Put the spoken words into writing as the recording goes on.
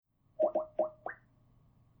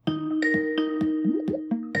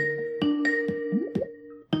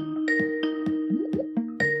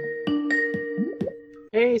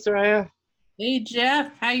Soraya. Hey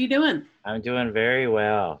Jeff, how you doing? I'm doing very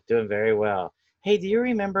well. Doing very well. Hey, do you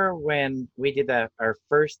remember when we did our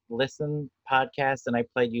first listen podcast and I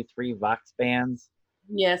played you three Vox bands?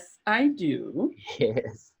 Yes, I do.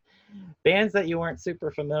 Yes. Bands that you weren't super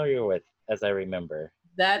familiar with, as I remember.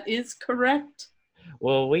 That is correct.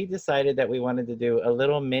 Well, we decided that we wanted to do a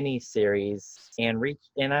little mini series and we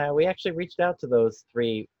actually reached out to those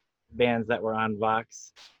three bands that were on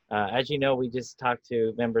Vox. As you know, we just talked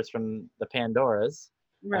to members from the Pandoras,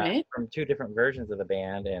 Right. from two different versions of the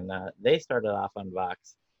band, and they started off on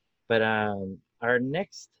Vox. But our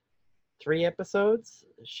next three episodes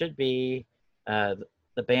should be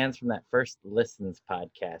the bands from that first Listens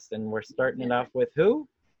podcast, and we're starting it off with who?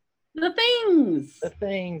 The Things. The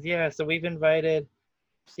Things, yeah. So we've invited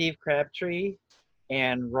Steve Crabtree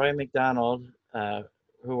and Roy McDonald,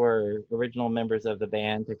 who were original members of the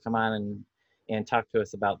band, to come on and talk to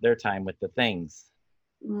us about their time with the Things.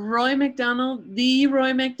 Roy McDonald, the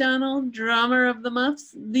Roy McDonald, drummer of the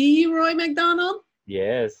Muffs, the Roy McDonald.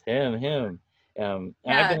 Yes, him.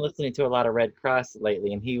 I've been listening to a lot of Red Cross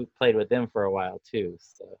lately, and he played with them for a while too.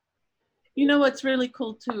 So, you know what's really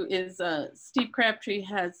cool too is Steve Crabtree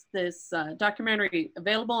has this documentary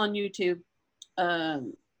available on YouTube,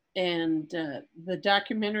 and the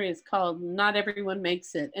documentary is called "Not Everyone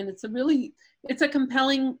Makes It," and it's a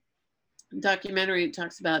compelling documentary. It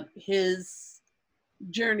talks about his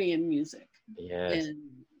journey in music. yes.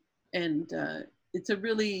 And it's a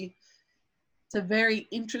very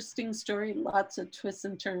interesting story, lots of twists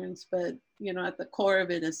and turns, but at the core of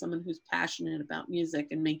it is someone who's passionate about music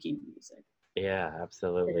and making music. Yeah,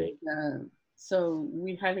 absolutely. So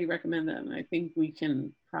we highly recommend that, and I think we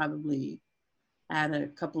can probably add a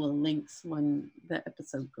couple of links when the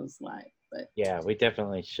episode goes live. But yeah, we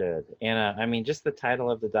definitely should. And I mean, just the title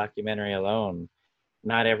of the documentary alone,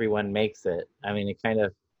 "Not Everyone Makes It." I mean, it kind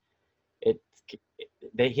of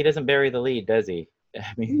he doesn't bury the lead, does he?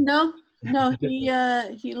 I mean, no,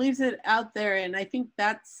 he leaves it out there, and I think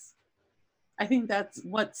that's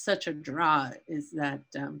what's such a draw is that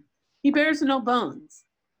he bears no bones.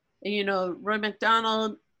 And, Roy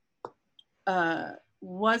McDonald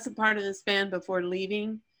was a part of this band before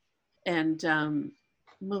leaving and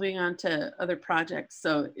moving on to other projects.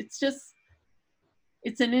 So it's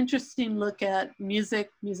an interesting look at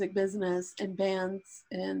music business, and bands,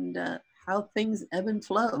 and how things ebb and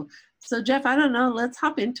flow. So Jeff, I don't know, let's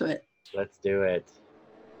hop into it. Let's do it.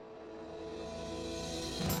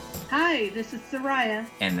 Hi, this is Soraya.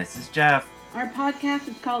 And this is Jeff. Our podcast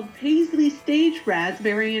is called Paisley Stage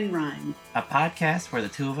Raspberry and Rhyme, a podcast where the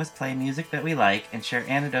two of us play music that we like and share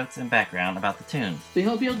anecdotes and background about the tunes. We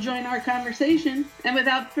hope you'll join our conversation. And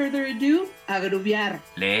without further ado, a grooviar.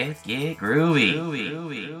 Let's get groovy.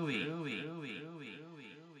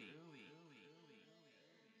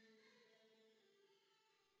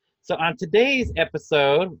 So on today's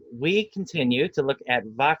episode, we continue to look at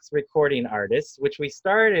Vox recording artists, which we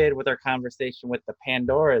started with our conversation with the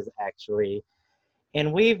Pandoras, actually.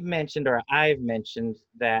 And I've mentioned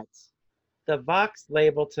that the Vox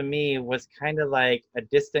label to me was kind of like a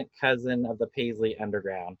distant cousin of the Paisley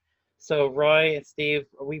Underground. So Roy and Steve,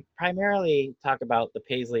 we primarily talk about the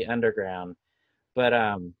Paisley Underground, but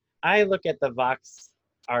I look at the Vox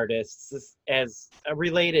artists as a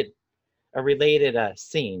related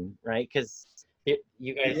scene, right? Because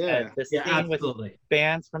you guys had this scene absolutely. With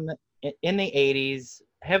bands in the 80s,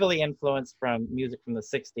 heavily influenced from music from the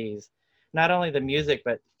 60s. Not only the music,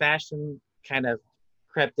 but fashion kind of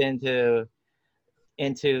crept into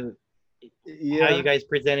how you guys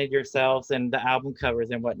presented yourselves and the album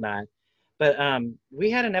covers and whatnot. But we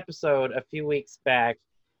had an episode a few weeks back,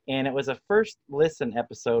 and it was a first listen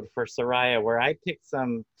episode for Soraya, where I picked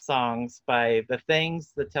some songs by The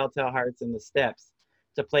Things, The Telltale Hearts, and The Steps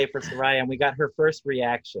to play for Soraya, and we got her first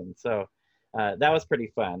reaction. So that was pretty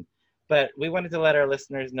fun. But we wanted to let our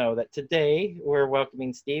listeners know that today we're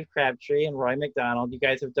welcoming Steve Crabtree and Roy McDonald. You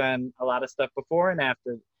guys have done a lot of stuff before and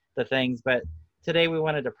after The Things, but today we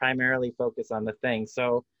wanted to primarily focus on The Things.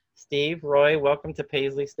 So Steve, Roy, welcome to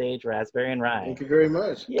Paisley Stage Raspberry and Rye. Thank you very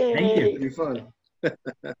much. Yay. Thank you. It'll be fun.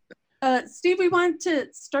 Steve, we want to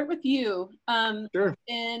start with you. Sure.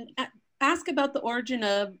 And ask about the origin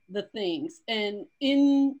of The Things. And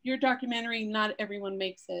in your documentary, Not Everyone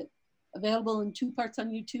Makes It, available in 2 parts on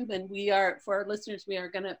YouTube. And for our listeners, we are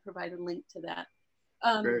going to provide a link to that.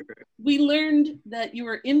 Very great. We learned that you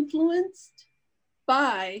were influenced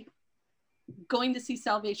by going to see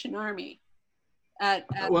Salvation Army.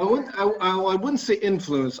 Well, I wouldn't say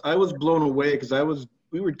influence. I was blown away because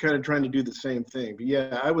we were kind of trying to do the same thing. But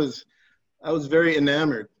yeah, I was very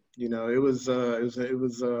enamored. It was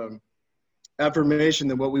affirmation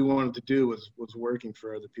that what we wanted to do was working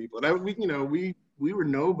for other people. And we were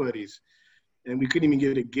nobodies, and we couldn't even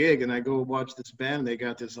get a gig. And I go watch this band, and they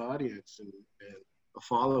got this audience and a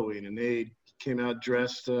following, and they came out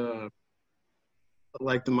dressed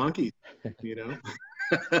like the Monkees, you know.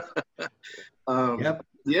 Yep.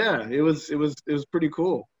 Yeah, it was pretty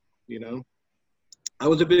cool, you know. I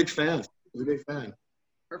was a big fan.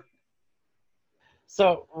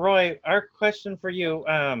 So, Roy, our question for you,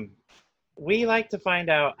 we like to find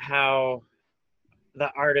out how the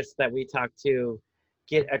artists that we talk to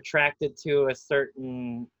get attracted to a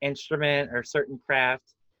certain instrument or certain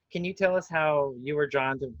craft. Can you tell us how you were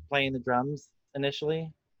drawn to playing the drums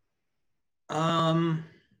initially? I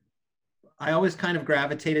always kind of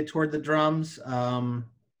gravitated toward the drums. A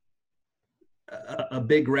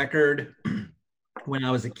big record when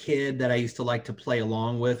I was a kid that I used to like to play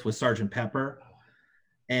along with was Sgt. Pepper.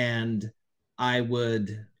 And I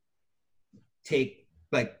would take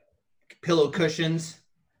like pillow cushions,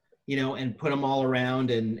 you know, and put them all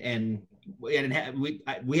around, and we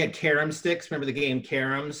had carom sticks. Remember the game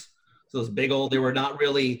caroms? So those big old, they weren't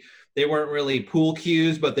really pool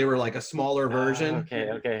cues, but they were like a smaller version.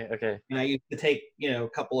 Okay. And I used to take, you know, a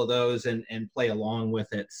couple of those and play along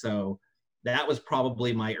with it. So that was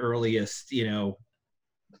probably my earliest, you know,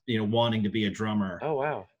 wanting to be a drummer. Oh,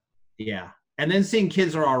 wow. Yeah. And then seeing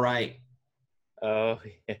Kids Are All Right. Oh,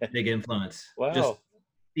 yeah. Big influence. Wow. Just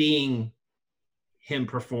seeing him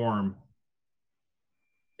perform.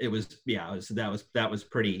 That was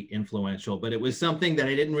pretty influential, but it was something that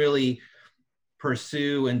I didn't really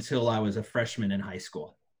pursue until I was a freshman in high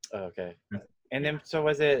school. Okay. And then, so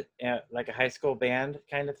was it like a high school band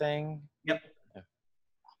kind of thing? Yep.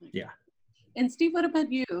 Yeah. And Steve, what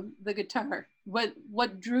about you, the guitar?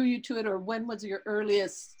 What drew you to it, or when was your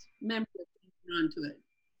earliest memory of being drawn to it?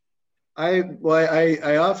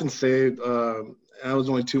 I often say I was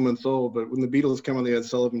only 2 months old, but when the Beatles came on the Ed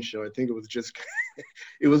Sullivan Show, I think it was just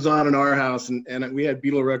it was on in our house, and we had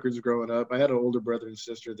Beatle records growing up. I had an older brother and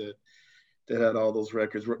sister that had all those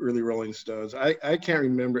records, early Rolling Stones. I can't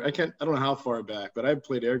remember. I don't know how far back, but I've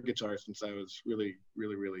played air guitar since I was really,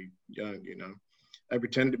 really, really young, you know. I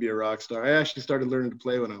pretended to be a rock star. I actually started learning to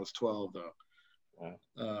play when I was 12, though.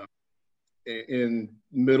 Wow. In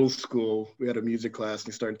middle school, we had a music class, and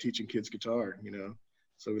we started teaching kids guitar, you know.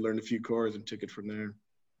 So we learned a few chords and took it from there.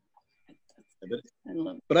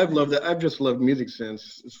 But I've loved that. I've just loved music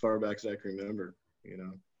since as far back as I can remember, you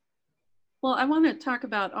know. Well, I want to talk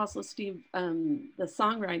about also, Steve, the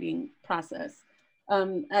songwriting process.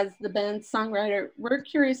 As the band's songwriter, we're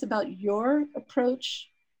curious about your approach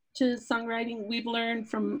to songwriting. We've learned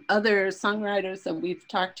from other songwriters that we've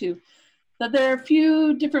talked to that there are a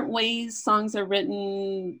few different ways songs are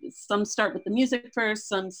written. Some start with the music first,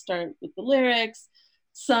 some start with the lyrics,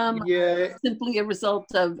 some are simply a result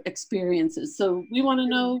of experiences. So we want to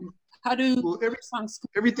know, how do songs...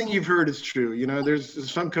 Everything you've heard is true. You know,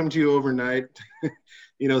 there's some come to you overnight.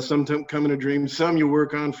 You know, some come in a dream. Some you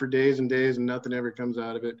work on for days and days and nothing ever comes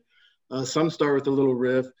out of it. Some start with a little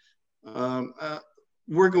riff.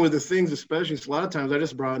 Working with the Things, especially, so a lot of times I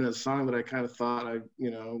just brought in a song that I kind of thought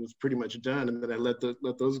was pretty much done, and then I let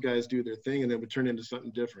those guys do their thing, and it would turn into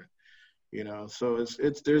something different. You know, so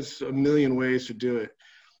there's a million ways to do it.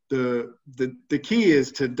 The key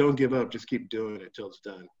is to don't give up, just keep doing it till it's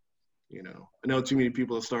done. You know, I know too many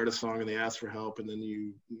people that start a song and they ask for help, and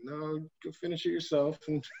then go finish it yourself,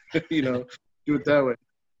 and you know, do it that way.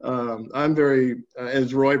 I'm very,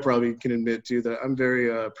 as Roy probably can admit too, that I'm very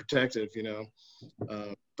protective. You know,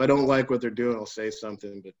 if I don't like what they're doing, I'll say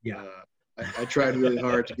something. But yeah, I tried really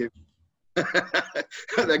hard to get.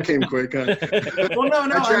 That came quick, huh? Well, no.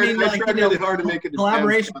 I tried really hard to make it.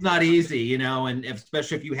 Collaboration's not easy, you know, and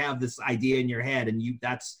especially if you have this idea in your head and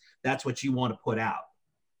that's what you want to put out.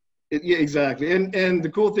 Yeah, exactly. And the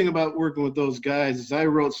cool thing about working with those guys is I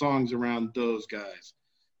wrote songs around those guys.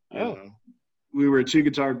 Oh. We were a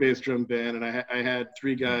 2-guitar bass drum band, and I had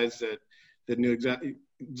 3 guys that knew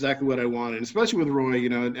exactly what I wanted, and especially with Roy, you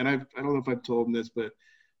know. And I don't know if I've told him this, but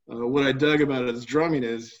what I dug about his drumming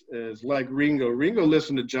is like Ringo. Ringo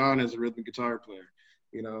listened to John as a rhythm guitar player.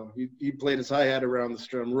 You know, he played his hi-hat around the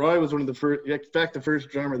strum. Roy was one of the first, in fact, the first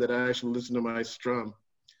drummer that I actually listened to my strum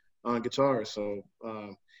on guitar. So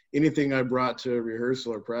anything I brought to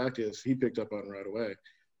rehearsal or practice, he picked up on right away,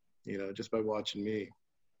 you know, just by watching me.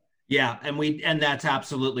 Yeah, and that's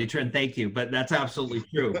absolutely true. And thank you, but that's absolutely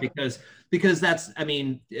true because that's, I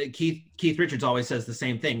mean, Keith Richards always says the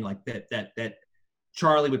same thing, like that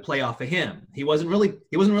Charlie would play off of him. He wasn't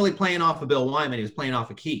really playing off of Bill Wyman. He was playing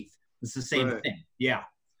off of Keith. It's the same thing. Yeah.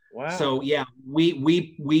 Wow. So yeah,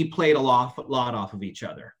 we played a lot off of each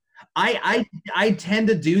other. I tend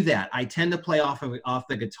to do that. I tend to play off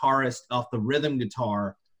the guitarist, off the rhythm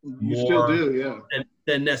guitar You still do, yeah.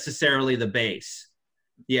 than necessarily the bass.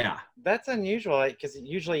 Yeah. That's unusual because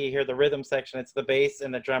usually you hear the rhythm section, it's the bass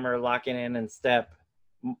and the drummer locking in and step.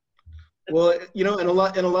 Well, you know, and a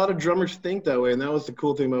lot of drummers think that way, and that was the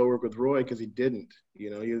cool thing about work with Roy, because he didn't. You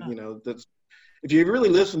know, that's if you really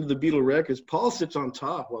listen to the Beatle records, Paul sits on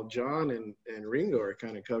top while John and Ringo are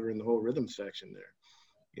kind of covering the whole rhythm section there.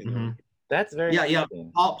 You know, That's very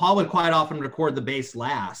interesting. Paul would quite often record the bass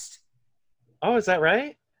last. Oh, is that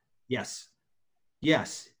right? Yes.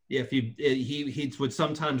 If he would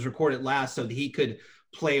sometimes record it last so that he could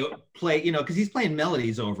play, you know, because he's playing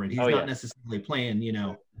melodies over it. He's not necessarily playing, you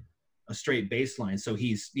know, a straight bass line. So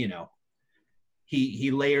he's, you know, he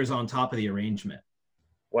layers on top of the arrangement.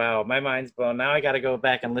 Wow, my mind's blown. Now I got to go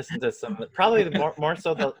back and listen to some, probably more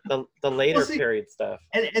so the later period stuff.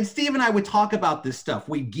 And Steve and I would talk about this stuff.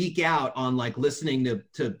 We geek out on like listening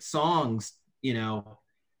to songs, you know,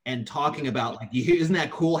 and talking about like, isn't that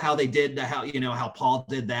cool how they did how Paul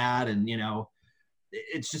did that, and you know,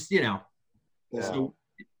 it's just, you know, so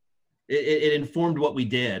it informed what we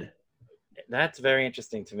did. That's very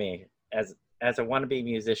interesting to me as a wannabe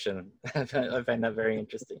musician. I find that very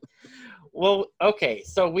interesting. Well, okay,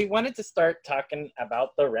 so we wanted to start talking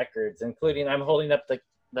about the records, including, I'm holding up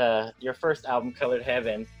your first album, Colored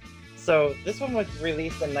Heaven. So this one was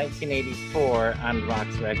released in 1984 on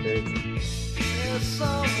Roxx Records. There's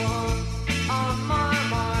someone on my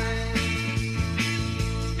mind,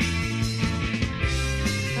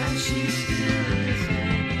 and she's still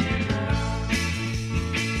hanging around.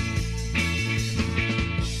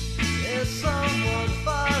 There's someone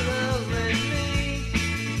following me,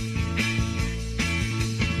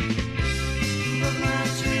 but my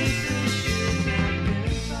traces should not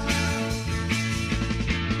be found.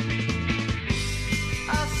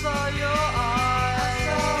 I saw your eyes.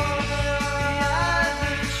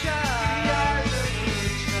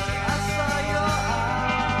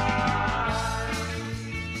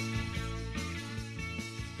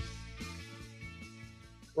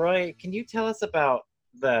 Roy, can you tell us about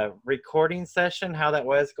the recording session, how that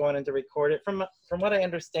was going in to record it? From what I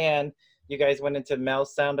understand, you guys went into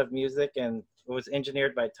Mel's Sound of Music and it was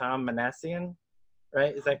engineered by Tom Manassian,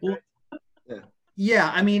 right? Is that correct? Yeah,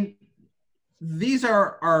 I mean, these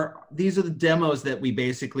are the demos that we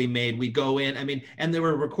basically made. We go in, I mean, and they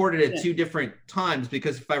were recorded at two different times,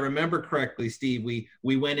 because if I remember correctly, Steve,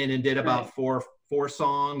 we went in and did about four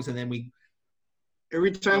songs, and then every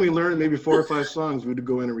time we learned maybe 4 or 5 songs, we'd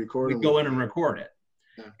go in and record it.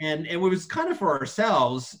 Yeah. And it was kind of for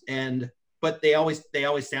ourselves, but they always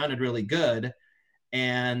sounded really good.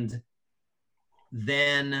 And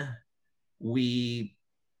then we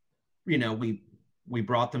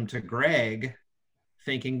brought them to Greg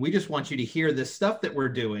thinking, we just want you to hear this stuff that we're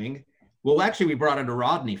doing. Well, actually, we brought it to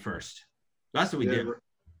Rodney first. That's what we did.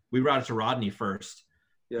 We brought it to Rodney first.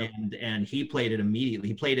 Yeah. And he played it immediately.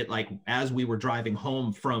 He played it like as we were driving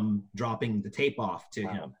home from dropping the tape off to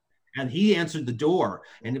him. And he answered the door,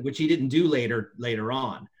 which he didn't do later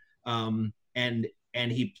on. And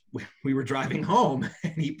we were driving home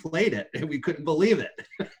and he played it and we couldn't believe it.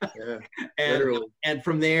 Yeah, and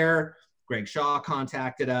from there, Greg Shaw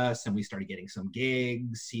contacted us and we started getting some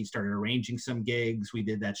gigs. He started arranging some gigs. We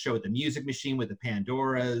did that show at the Music Machine with the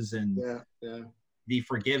Pandoras and The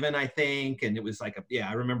Forgiven, I think. And it was like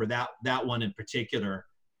I remember that one in particular.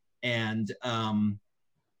 And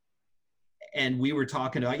we were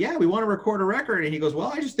talking about, we want to record a record. And he goes,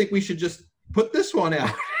 well, I just think we should just put this one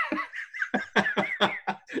out.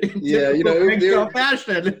 Yeah, you know,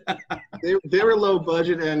 they were low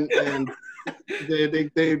budget and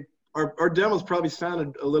our demos probably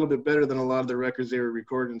sounded a little bit better than a lot of the records they were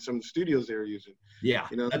recording in some of the studios they were using. Yeah,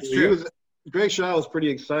 you know, that's true. Greg Shaw was pretty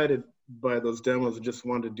excited by those demos and just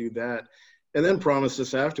wanted to do that. And then promised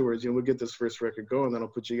us afterwards, we'll get this first record going, then I'll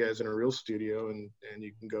put you guys in a real studio and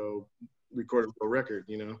you can go record a real record,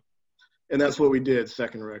 And that's what we did,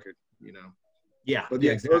 second record, Yeah. But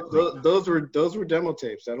exactly. those were demo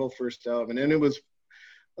tapes, that whole first album. And it was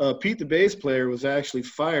Pete, the bass player, was actually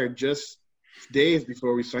fired just days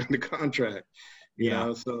before we signed the contract. You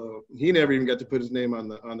know, so he never even got to put his name on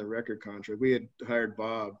the record contract. We had hired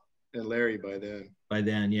Bob and Larry by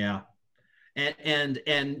then. Yeah. And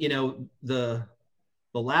the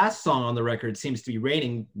last song on the record, Seems to Be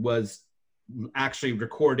Raining, was actually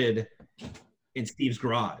recorded in Steve's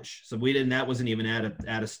garage. So that wasn't even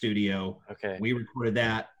at a studio. Okay. We recorded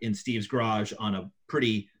that in Steve's garage on a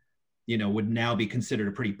pretty, would now be considered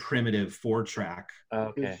a pretty primitive 4-track.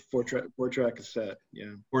 Okay. 4-track cassette.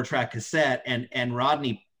 Yeah. 4-track cassette. And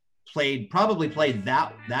Rodney probably played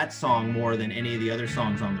that song more than any of the other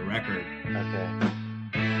songs on the record. Okay.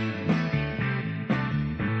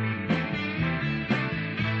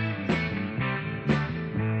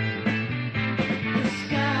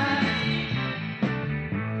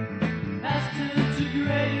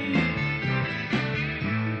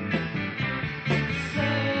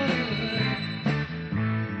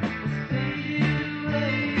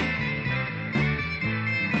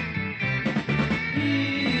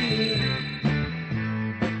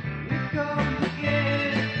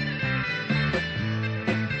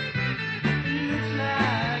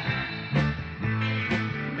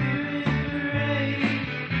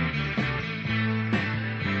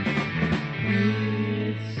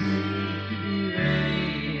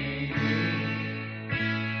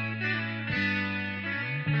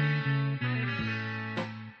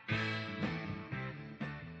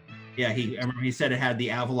 Yeah, I remember he said it had the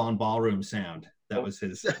Avalon Ballroom sound. That was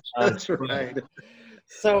his. That's right.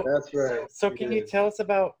 So That's right. So can you tell us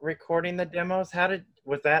about recording the demos?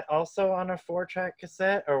 Was that also on a 4-track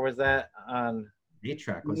cassette, or was that on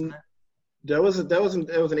 8-track, wasn't it? That was an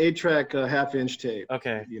 8-track half-inch tape.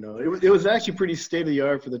 Okay. You know, it was actually pretty state of the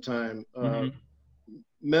art for the time.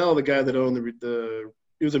 Mel, the guy that owned it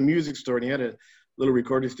was a music store, and he had a little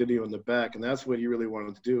recording studio in the back, and that's what he really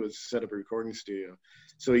wanted to do, is set up a recording studio.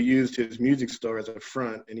 So he used his music store as a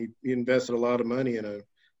front, and he invested a lot of money in a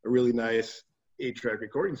really nice 8-track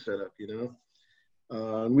recording setup, you know.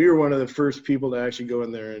 And we were one of the first people to actually go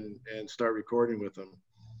in there and start recording with them.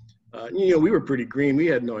 You know, we were pretty green. We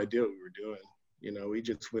had no idea what we were doing. You know, we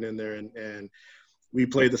just went in there and we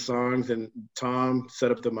played the songs, and Tom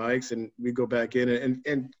set up the mics, and we go back in.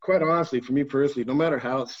 And quite honestly, for me personally, no matter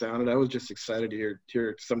how it sounded, I was just excited to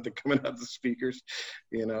hear something coming out of the speakers,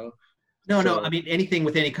 you know. No, I mean, anything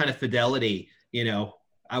with any kind of fidelity, you know,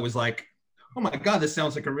 I was like, oh my God, this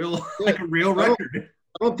sounds like a real record.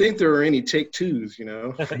 I don't think there were any take twos, you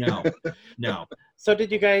know. No. So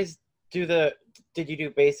did you guys did you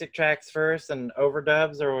do basic tracks first and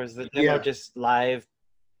overdubs, or was the demo just live?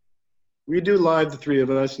 We do live, the three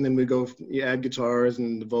of us, and then we add guitars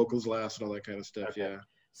and the vocals last and all that kind of stuff. Okay. Yeah.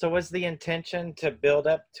 So was the intention to build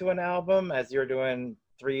up to an album as you're doing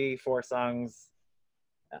 3-4 songs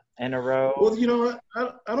in a row? Well, you know,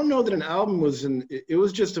 I don't know that an album was it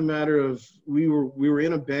was just a matter of we were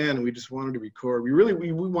in a band and we just wanted to record. We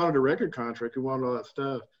wanted a record contract. We wanted all that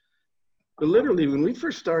stuff. But literally, when we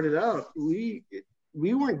first started out, we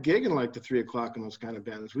weren't gigging like the 3 o'clock in those kind of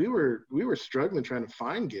bands. We were struggling trying to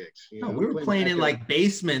find gigs. You know? We were playing in like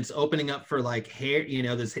basements, opening up for like hair. You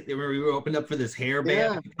know, we were opened up for this hair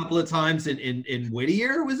band a couple of times in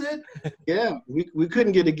Whittier, was it? Yeah, we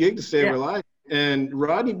couldn't get a gig to save our life. And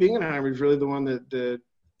Rodney Bingenheimer was really the one that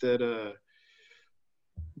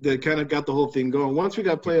kind of got the whole thing going. Once we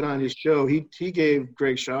got played on his show, he gave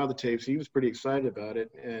Greg Shaw the tapes. He was pretty excited about it.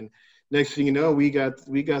 And next thing you know, we got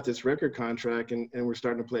this record contract, and we're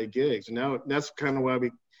starting to play gigs. And now that's kind of why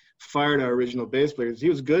we fired our original bass player. He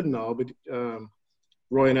was good and all, but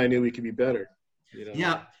Roy and I knew we could be better. You know?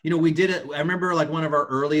 Yeah, you know, we did it. I remember like one of our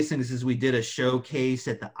earliest things is we did a showcase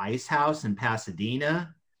at the Ice House in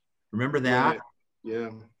Pasadena. Remember that?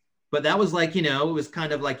 Yeah. But that was like, you know, it was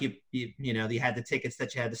kind of like you know, you had the tickets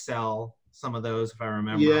that you had to sell. Some of those, if I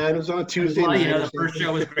remember. Yeah, it was on Tuesday night. You know, the first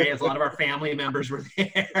show was great. A lot of our family members were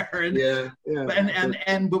there.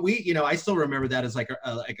 But we, you know, I still remember that as like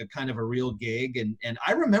a kind of a real gig, and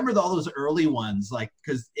I remember all those early ones, like,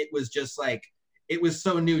 because it was just like, it was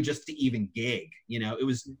so new just to even gig. You know, it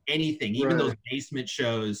was anything, even those basement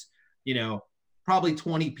shows. You know, probably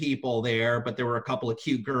 20 people there, but there were a couple of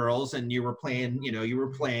cute girls, and you were playing,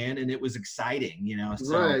 and it was exciting. You know,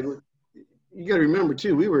 so. Right. You got to remember,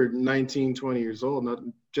 too, we were 19, 20 years old, not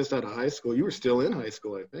just out of high school. You were still in high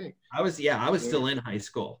school, I think. I was still in high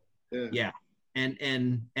school. Yeah. And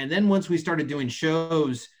then once we started doing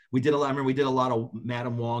shows, we did a lot of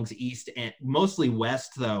Madame Wong's East and mostly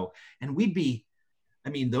West, though. And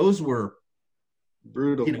those were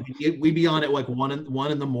brutal. You know, we'd be on at like one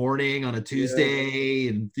in the morning on a Tuesday,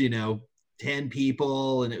 and, you know, 10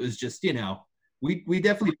 people. And it was just, you know, we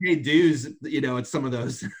definitely paid dues, you know, at some of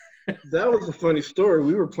those. That was a funny story.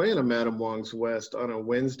 We were playing a Madame Wong's West on a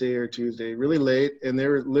Wednesday or Tuesday, really late, and they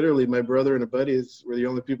were literally, my brother and a buddy were the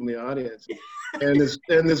only people in the audience. And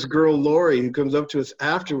this girl Lori, who comes up to us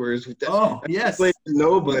afterwards, played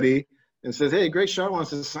nobody, and says, "Hey, Greg Shaw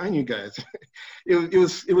wants to sign you guys." It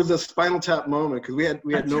was a Spinal Tap moment because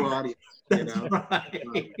we had no audience, you know. Right.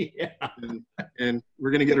 And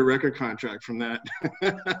we're gonna get a record contract from that.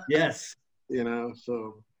 Yes. You know,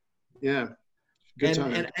 so yeah. Good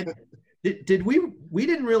time. Did we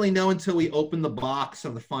didn't really know until we opened the box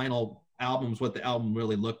of the final albums what the album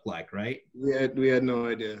really looked like, right? We had no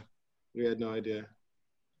idea. We had no idea.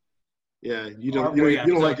 Yeah, you So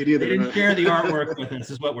don't like it either. They didn't right? share the artwork with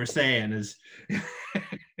us, is what we're saying. Is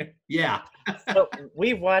yeah. So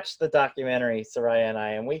we've watched the documentary, Soraya and I,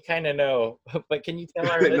 and we kind of know. But can you tell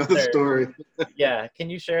our I know the listeners? story. Yeah,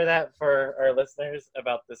 can you share that for our listeners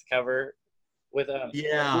about this cover? With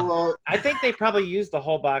Yeah. Well, I think they probably used the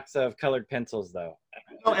whole box of colored pencils, though.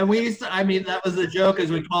 Oh, and we used to, I mean, that was the joke, is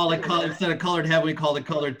we call it instead of colored heaven, we called it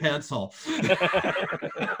colored pencil.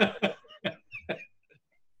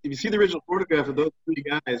 if you see the original photograph of those three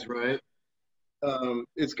guys, right?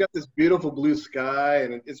 It's got this beautiful blue sky,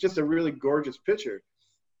 and it's just a really gorgeous picture.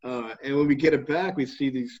 And when we get it back, we see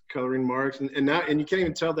these coloring marks, and you can't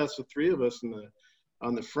even tell that's the three of us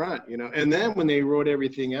on the front, you know. And then when they wrote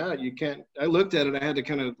everything out, you can't. I looked at it, I had to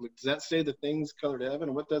kind of, does that say the things colored heaven,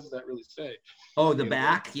 and what does that really say? Oh, the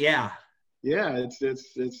back, yeah. Yeah,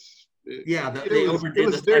 Yeah, they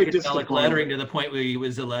overdid the very psychedelic lettering to the point where it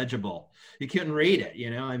was illegible. You couldn't read it, you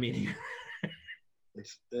know. I mean,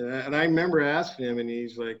 and I remember asking him, and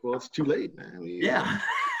he's like, "Well, it's too late, man." Yeah,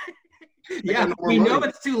 yeah. We know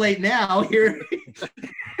it's too late now. Here.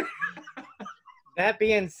 That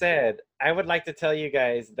being said, I would like to tell you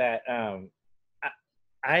guys that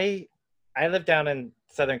I live down in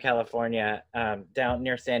Southern California, down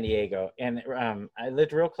near San Diego, and I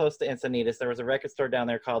lived real close to Encinitas. There was a record store down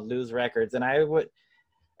there called Lose Records, and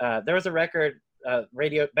there was a record,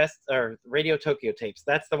 Radio Tokyo Tapes.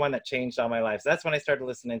 That's the one that changed all my life. So that's when I started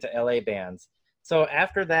listening to LA bands. So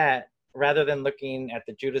after that, rather than looking at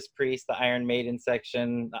the Judas Priest, the Iron Maiden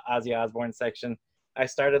section, the Ozzy Osbourne section, I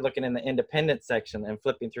started looking in the independent section and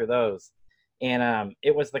flipping through those. And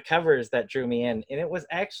it was the covers that drew me in. And it was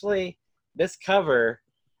actually this cover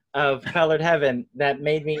of Colored Heaven that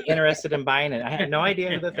made me interested in buying it. I had no idea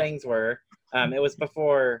who the things were. It was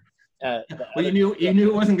before. Well, you knew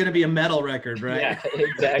it wasn't going to be a metal record, right? Yeah,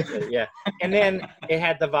 exactly. Yeah. And then it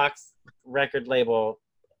had the Vox record label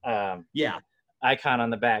icon on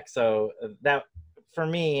the back. So that, for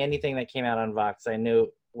me, anything that came out on Vox, I knew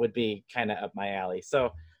would be kind of up my alley. So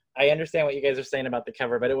I understand what you guys are saying about the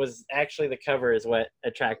cover, but it was actually the cover is what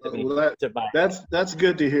attracted me to buy. That's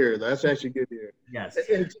good to hear. That's actually good to hear. Yes.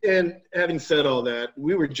 And having said all that,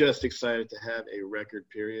 we were just excited to have a record,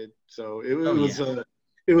 period. So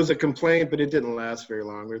it was a complaint, but it didn't last very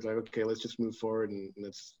long. We were like, okay, let's just move forward, and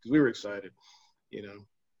because we were excited, you know.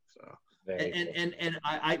 So.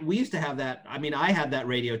 And we used to have that. I mean, I had that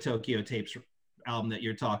Radio Tokyo Tapes album that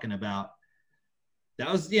you're talking about. That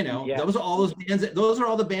was, you know, those are all those bands. Those are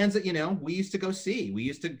all the bands that, you know, we used to go see.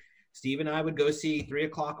 Steve and I would go see 3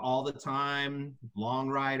 O'Clock all the time, Long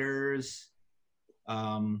Riders,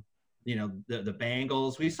 you know, the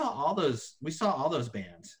Bangles. We saw all those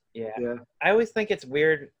bands. Yeah. I always think it's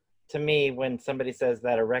weird to me when somebody says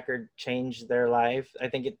that a record changed their life. I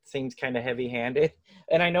think it seems kind of heavy-handed.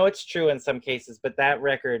 And I know it's true in some cases, but that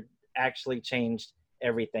record actually changed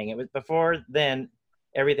everything. It was before then.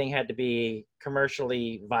 Everything had to be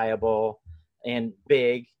commercially viable and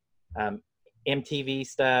big. MTV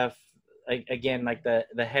stuff, again, like the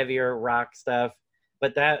heavier rock stuff.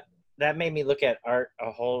 But that made me look at art in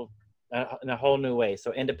a whole new way.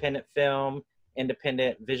 So independent film,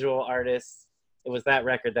 independent visual artists. It was that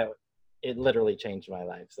record that it literally changed my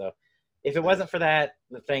life. So if it wasn't for that,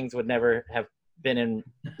 the things would never have been in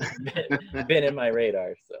my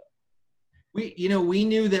radar. So we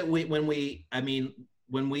knew that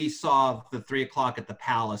when we saw the 3 O'Clock at the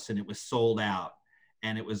Palace and it was sold out,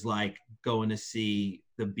 and it was like going to see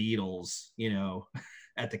the Beatles, you know,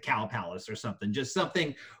 at the Cow Palace or something, just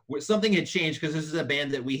something had changed, because this is a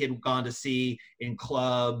band that we had gone to see in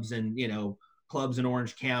clubs and, you know, clubs in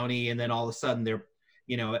Orange County. And then all of a sudden they're,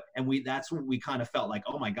 you know, and that's what we kind of felt like,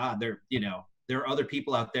 oh my God, there are other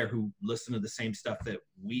people out there who listen to the same stuff that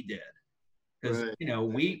we did. Because, right.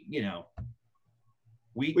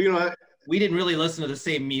 We didn't really listen to the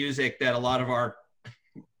same music that a lot of our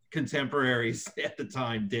contemporaries at the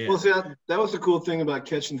time did. Well, see, that was the cool thing about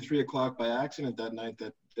catching 3 O'Clock by accident that night.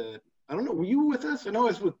 That I don't know, were you with us? I know I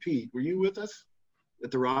was with Pete. Were you with us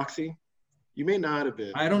at the Roxy? You may not have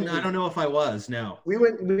been. I don't know if I was. No. We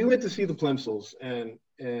went to see the Plimsouls, and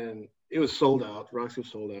it was sold out. Roxy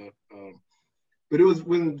was sold out. But it was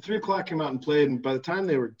when 3 O'Clock came out and played, and by the time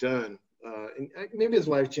they were done, and maybe his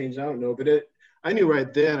life changed. I don't know, but I knew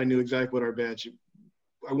right then. I knew exactly what our band should.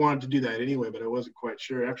 I wanted to do that anyway, but I wasn't quite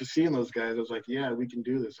sure. After seeing those guys, I was like, yeah, we can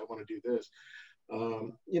do this. I want to do this.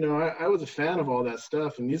 I was a fan of all that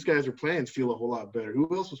stuff, and these guys were playing Feel a Whole Lot Better. Who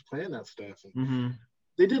else was playing that stuff? And,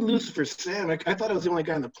 they did Lucifer Sam. I thought I was the only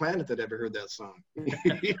guy on the planet that ever heard that song.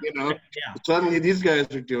 You know, Yeah. suddenly these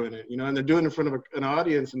guys are doing it, you know, and they're doing it in front of an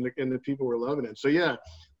audience, and the people were loving it. So yeah,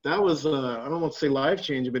 that was I don't want to say life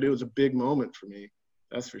changing, but it was a big moment for me.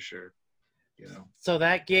 That's for sure. You know. So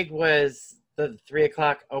that gig was the 3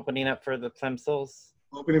 o'clock opening up for the Plimsouls.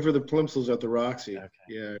 Opening for the Plimsouls at the Roxy. Okay.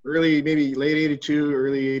 Yeah, maybe late '82,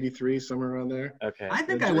 early '83, somewhere around there. Okay. I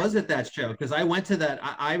think I was at that show because I went to that.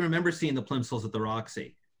 I remember seeing the Plimsouls at the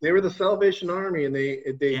Roxy. They were the Salvation Army, and they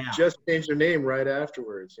Yeah. just changed their name right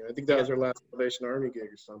afterwards. You know, I think that was their last Salvation Army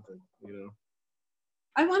gig or something. You know.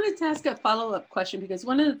 I wanted to ask a follow-up question because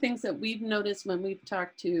one of the things that we've noticed when we've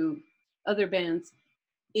talked to other bands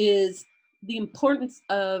is the importance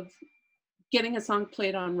of getting a song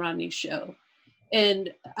played on Rodney's show.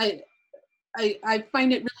 And I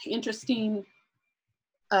find it really interesting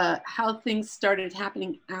how things started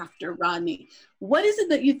happening after Rodney. What is it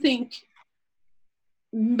that you think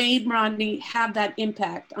made Rodney have that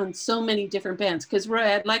impact on so many different bands? Because Roy,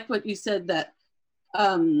 I like what you said that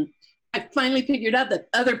I finally figured out that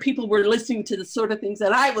other people were listening to the sort of things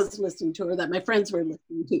that I was listening to or that my friends were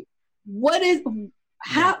listening to. Why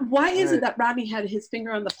is it that Rodney had his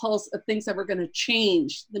finger on the pulse of things that were going to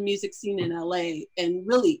change the music scene in LA and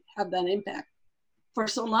really have that impact for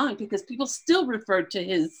so long? Because people still referred to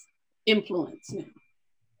his influence now.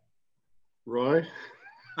 Roy?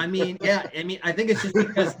 I mean, yeah. I mean, I think it's just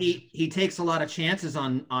because he takes a lot of chances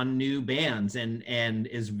on new bands and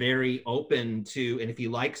is very open to, and if he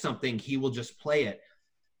likes something, he will just play it.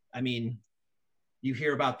 I mean, you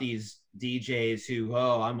hear about these DJs who,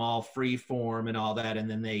 I'm all free form and all that, and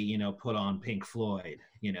then they, you know, put on Pink Floyd,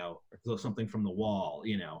 you know, or something from The Wall,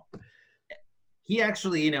 you know. He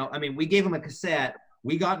actually, you know, I mean, we gave him a cassette,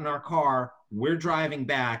 we got in our car, we're driving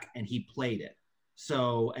back, and he played it.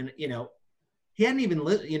 So, and, you know, he hadn't even,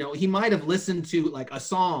 you know, he might have listened to like a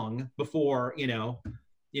song before,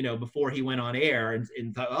 before he went on air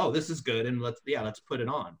and thought, oh, this is good, and let's put it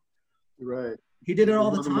on. Right. He did it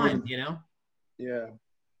all the time, you know. Yeah.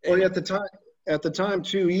 Well, at the time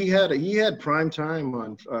too, he had prime time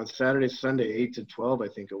on Saturday, Sunday, 8 to 12, I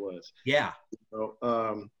think it was. Yeah. So,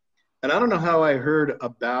 and I don't know how I heard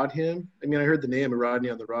about him. I mean, I heard the name of Rodney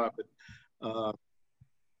on the Rock, but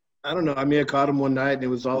I don't know. I mean, I caught him one night, and it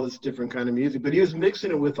was all this different kind of music. But he was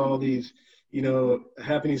mixing it with all these, you know,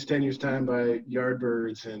 Happenings 10 Years Time by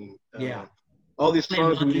Yardbirds and all these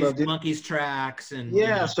songs we loved. Monkeys tracks and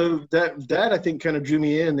so that I think kind of drew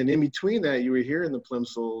me in. And in between that, you were hearing the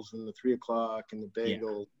Plimsouls and the 3 o'clock and the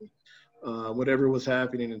Bengals, whatever was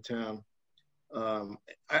happening in town.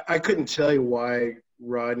 I couldn't tell you why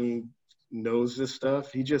Rodney knows this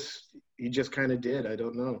stuff. He just kind of did. I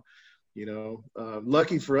don't know. You know,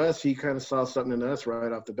 lucky for us, he kind of saw something in us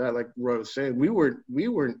right off the bat. Like Roy was saying, we weren't.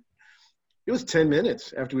 It was 10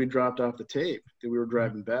 minutes after we dropped off the tape that we were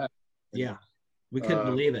driving back. Yeah. We couldn't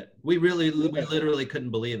believe it. We literally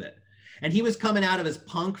couldn't believe it. And he was coming out of his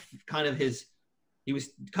punk he was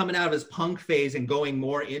coming out of his punk phase and going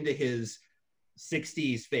more into his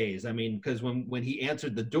 60s phase. I mean, because when he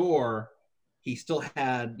answered the door, he still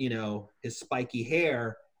had, you know, his spiky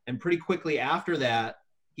hair. And pretty quickly after that,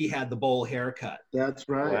 he had the bowl haircut. That's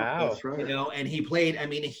right. Wow. That's right. You know, and he played, I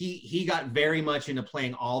mean, he got very much into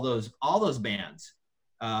playing all those bands.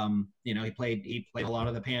 You know, he played a lot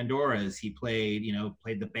of the Pandoras. He played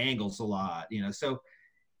the Bangles a lot. You know, so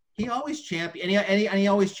he always championed, and he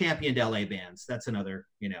always championed LA bands. That's another,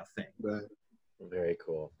 you know, thing. Right. Very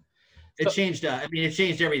cool. It changed. It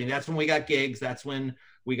changed everything. That's when we got gigs. That's when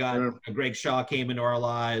we got Greg Shaw came into our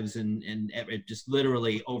lives, and it just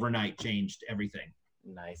literally overnight changed everything.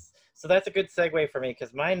 Nice. So that's a good segue for me,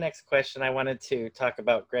 because my next question, I wanted to talk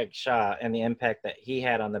about Greg Shaw and the impact that he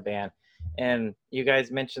had on the band. And you guys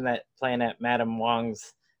mentioned that playing at Madame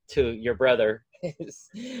Wong's to your brother.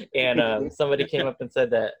 And somebody came up and said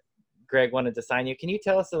that Greg wanted to sign you. Can you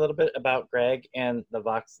tell us a little bit about Greg and the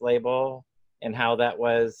Vox label and how that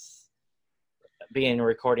was being a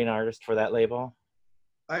recording artist for that label?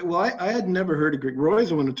 I had never heard of Greg. Roy's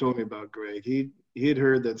the one who told me about Greg. He had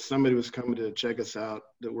heard that somebody was coming to check us out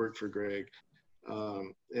that worked for Greg.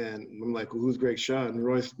 And I'm like, well, who's Greg Shaw? And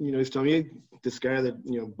Roy's, you know, he's telling me this guy that,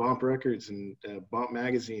 you know, Bump Records and Bump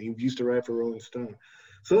Magazine, he used to write for Rolling Stone.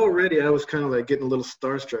 So already I was kind of like getting a little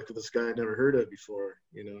starstruck with this guy I'd never heard of before,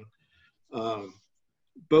 you know.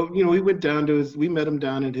 But, you know, we met him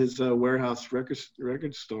down at his warehouse record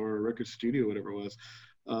store, or record studio, whatever it was.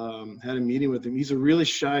 Had a meeting with him. He's a really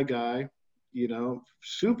shy guy, you know,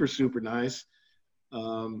 super, super nice.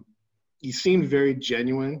 he seemed very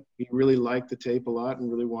genuine. He really liked the tape a lot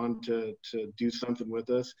and really wanted to do something with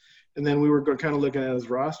us. And then we were kind of looking at his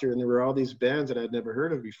roster, and there were all these bands that I'd never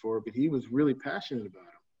heard of before, but he was really passionate about them.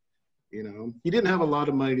 You know, he didn't have a lot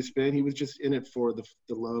of money to spend. He was just in it for the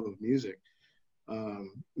love of music.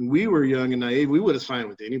 We were young and naive. We would have signed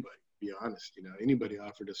with anybody, to be honest. You know, anybody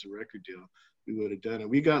offered us a record deal, we would have done it.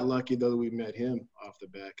 We got lucky, though, that we met him off the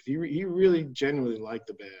bat. He really genuinely liked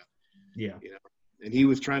the band. Yeah. You know, and he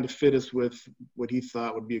was trying to fit us with what he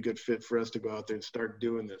thought would be a good fit for us to go out there and start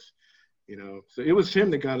doing this. You know, so it was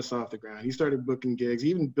him that got us off the ground. He started booking gigs. He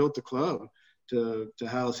even built a club to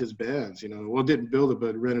house his bands. You know, well, didn't build it,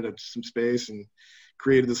 but rented up some space and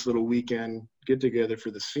created this little weekend get together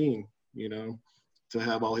for the scene. You know, to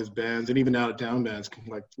have all his bands and even out of town bands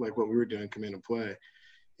like what we were doing come in and play.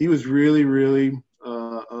 He was really, really,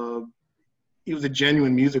 he was a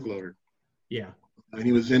genuine music lover. Yeah. And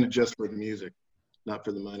he was in it just for the music, not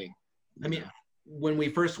for the money. I mean, when we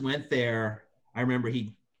first went there, I remember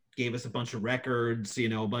he gave us a bunch of records, you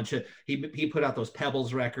know, he put out those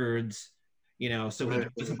Pebbles records, you know, so he gave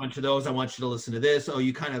us a bunch of those. I want you to listen to this. Oh,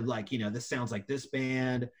 you kind of like, you know, this sounds like this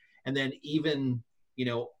band. And then even, you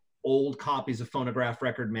know, old copies of Phonograph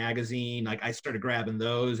Record Magazine, like I started grabbing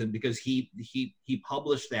those, and because he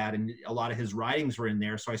published that and a lot of his writings were in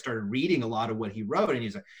there, so I started reading a lot of what he wrote. And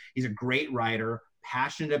he's a great writer,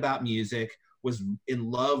 passionate about music, was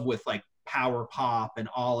in love with like power pop and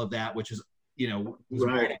all of that, which is, you know, was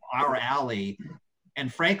right up our alley,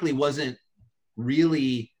 and frankly wasn't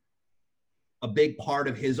really a big part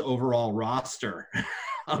of his overall roster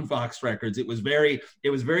on Vox Records. It was very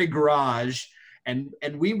garage. And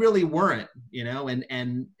we really weren't, you know,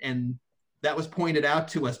 and that was pointed out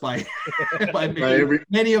to us by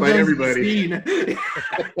many of those everybody.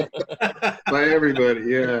 By everybody,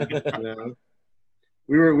 yeah. You know.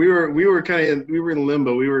 We were in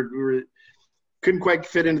limbo. We were couldn't quite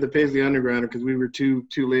fit into the Paisley Underground because we were too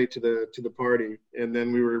late to the party. And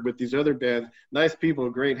then we were with these other bands, nice people,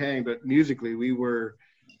 great hang, but musically we were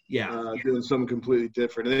doing something completely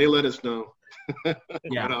different. And they let us know.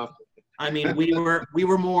 Yeah. I mean, we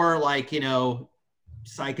were more like, you know,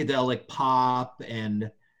 psychedelic pop,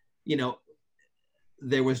 and, you know,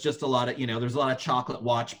 there was just a lot of, you know, there's a lot of Chocolate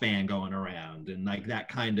Watch Band going around, and like that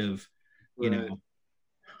kind of, you know,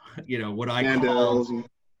 what I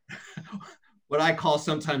call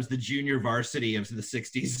sometimes the junior varsity of the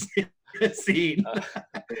 60s scene.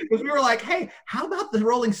 Because we were like, hey, how about the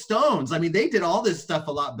Rolling Stones? I mean, they did all this stuff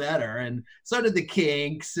a lot better, and so did the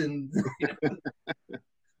Kinks, and you know.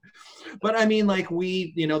 But I mean, like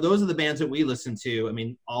you know, those are the bands that we listen to, I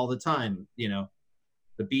mean, all the time, you know,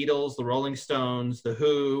 the Beatles, the Rolling Stones, the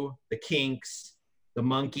Who, the Kinks, the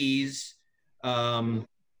Monkees,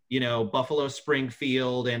 you know, Buffalo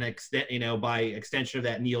Springfield, and you know, by extension of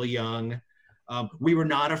that, Neil Young. We were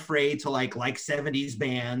not afraid to like 70s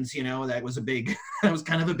bands, you know, that was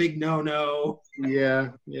kind of a big no-no.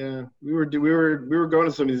 Yeah. We were going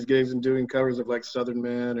to some of these gigs and doing covers of like Southern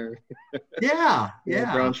Man or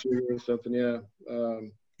Brown Sugar or something.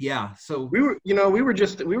 Yeah. So we were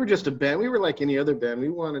just a band. We were like any other band. We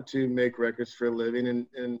wanted to make records for a living,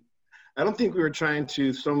 and I don't think we were trying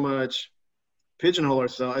to so much pigeonhole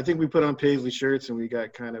ourselves. I think we put on Paisley shirts and we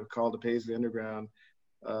got kind of called the Paisley Underground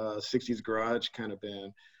 60s garage kind of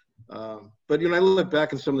band. But, you know, I look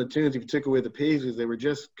back at some of the tunes, if you took away the Paisleys, they were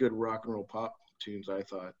just good rock and roll pop tunes, I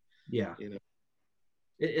thought. Yeah. You know,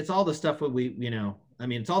 it's all the stuff that we, you know, I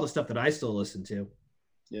mean, it's all the stuff that I still listen to.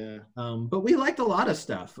 Yeah. But we liked a lot of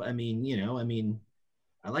stuff. I mean, you know,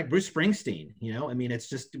 I like Bruce Springsteen, you know, I mean, it's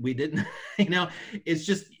just, we didn't, you know, it's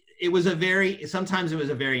just, sometimes it was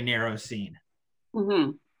a very narrow scene.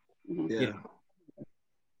 Mm-hmm. Mm-hmm. Yeah. You know.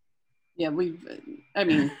 Yeah, I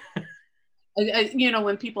mean, you know,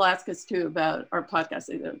 when people ask us too about our podcast,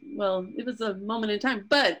 they go, well, it was a moment in time,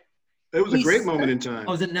 but it was a great moment in time.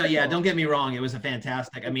 Oh, no, yeah, don't get me wrong. It was a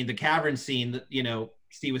fantastic, I mean, the Cavern scene that, you know,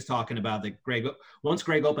 Steve was talking about, that once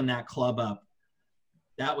Greg opened that club up,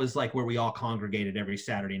 that was like where we all congregated every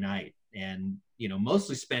Saturday night, and, you know,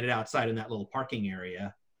 mostly spent it outside in that little parking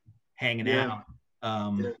area, hanging out.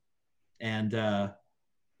 And,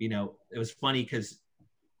 you know, it was funny because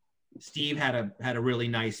Steve had a really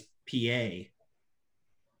nice PA,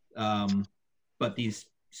 but these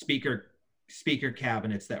speaker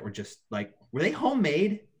cabinets that were just like, were they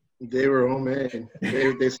homemade? They were homemade.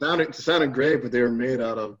 They sounded great, but they were made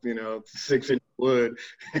out of, you know, 6-inch wood.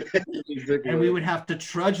 And we would have to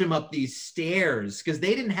trudge them up these stairs because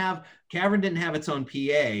Cavern didn't have its own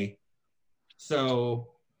PA, so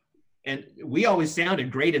And we always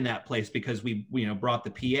sounded great in that place because we brought the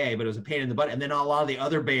PA, but it was a pain in the butt. And then a lot of the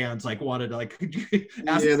other bands like wanted to like, could you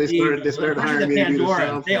ask Yeah, they Steve, started hiring me to do the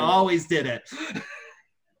sound. They always did it.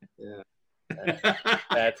 Yeah.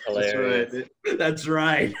 That's hilarious. That's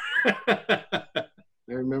right. That's right.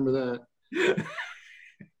 I remember that.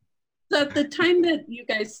 So at the time that you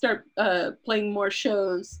guys start playing more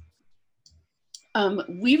shows,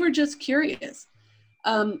 we were just curious.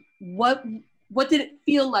 What did it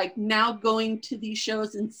feel like now going to these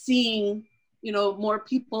shows and seeing, more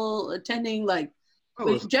people attending? Like,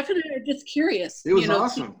 Jeff and I are just curious. It was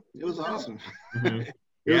awesome. It was awesome. Mm-hmm.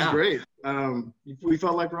 It was great. We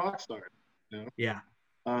felt like rock stars. Yeah.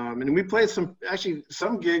 And we played some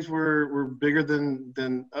gigs were bigger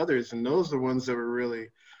than others, and those are the ones that were really,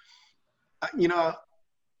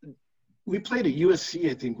 we played at USC,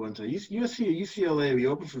 I think, one time. USC or UCLA, we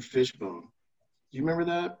opened for Fishbone. Do you remember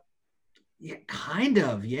that? Yeah, kind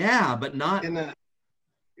of, yeah, but not. And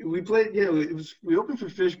we played, we opened for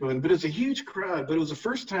Fishbone, but it's a huge crowd. But it was the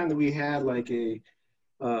first time that we had like a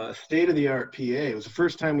state-of-the-art PA. It was the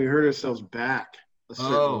first time we heard ourselves back.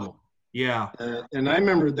 Yeah. And I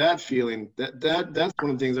remember that feeling. That's one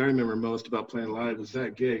of the things I remember most about playing live was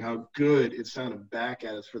that gig. How good it sounded back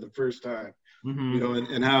at us for the first time.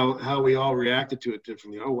 Mm-hmm. And how we all reacted to it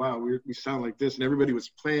differently. Oh wow, we sound like this, and everybody was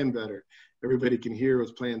playing better. Everybody can hear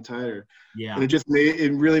was playing tighter. Yeah. And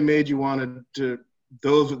it really made you want to.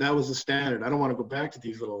 That was the standard. I don't want to go back to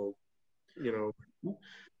these little,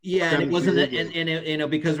 Yeah, and it wasn't,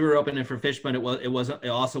 and because we were opening for Fishbone, it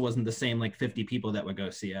also wasn't the same like 50 people that would go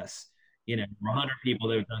see us. 100 people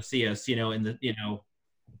that would go see us. It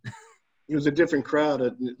was a different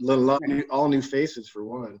crowd, all new faces for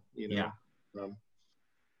one. Yeah.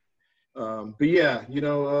 But yeah,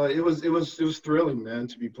 it was thrilling, man,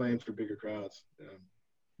 to be playing for bigger crowds.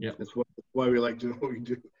 Yeah, that's why we like doing what we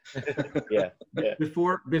do. Yeah.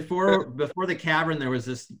 Before the Cavern, there was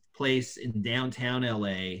this place in downtown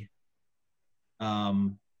LA,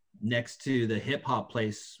 next to the hip hop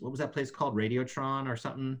place. What was that place called? Radiotron or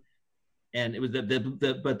something? And it was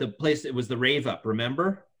the place. It was the Rave Up.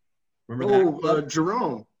 Remember that?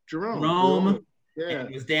 Jerome. Yeah, and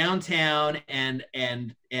it was downtown,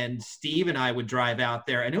 and Steve and I would drive out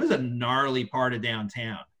there, and it was a gnarly part of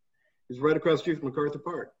downtown. It's right across the street from MacArthur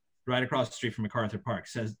Park. Right across the street from MacArthur Park.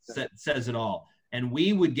 Says it all. And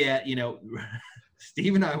we would get,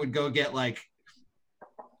 Steve and I would go get like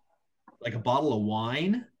a bottle of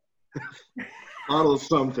wine. Bottle of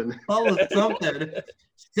something.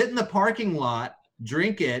 Sit in the parking lot,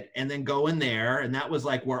 drink it, and then go in there. And that was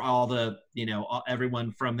like where all the,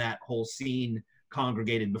 everyone from that whole scene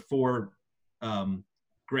congregated before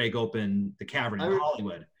Greg opened the Cavern in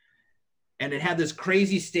Hollywood. And it had this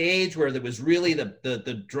crazy stage where there was really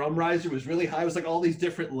the drum riser was really high. It was like all these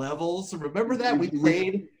different levels. Remember that we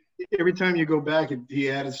played? Every time you go back, he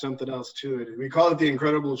added something else to it. We call it the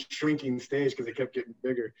incredible shrinking stage because it kept getting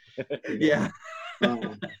bigger. Yeah.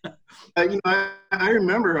 I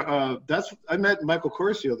remember I met Michael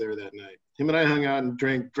Corcio there that night. Him and I hung out and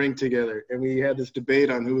drank together, and we had this debate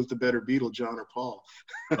on who was the better Beatle, John or Paul.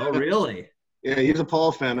 Oh, really? Yeah, he's a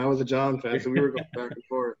Paul fan. I was a John fan, so we were going back and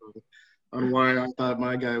forth on why I thought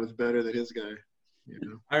my guy was better than his guy.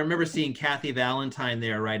 I remember seeing Kathy Valentine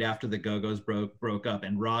there right after the Go-Go's broke up,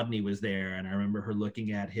 and Rodney was there, and I remember her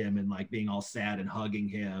looking at him and like being all sad and hugging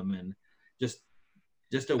him, and just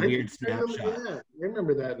a weird snapshot. I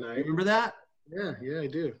remember that night. You remember that? Yeah, I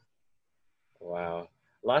do. Wow.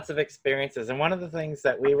 Lots of experiences. And one of the things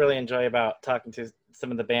that we really enjoy about talking to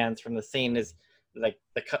some of the bands from the scene is like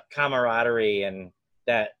the camaraderie and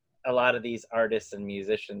that a lot of these artists and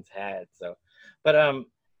musicians had. So, but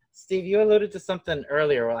Steve, you alluded to something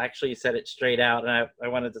earlier. Well, actually you said it straight out, and I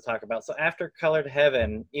wanted to talk about. So after Colored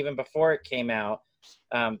Heaven, even before it came out,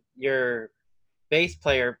 your bass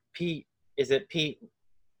player, Pete, is it Pete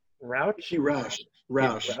Rauch?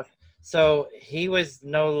 Rauch. So he was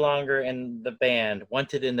no longer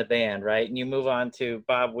wanted in the band, right? And you move on to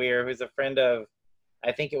Bob Weir, who's a friend of,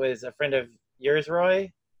 I think it was a friend of yours,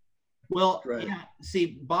 Roy? Well, right. Yeah.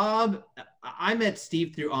 See, Bob, I met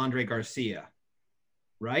Steve through Andre Garcia,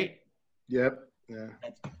 right? Yep.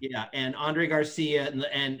 Yeah. And Andre Garcia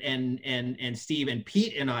and Steve and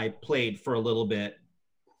Pete and I played for a little bit,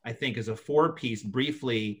 I think, as a 4-piece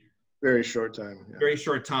briefly. Very short time. Yeah. Very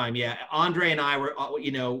short time. Yeah. Andre and I were,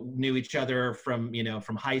 knew each other from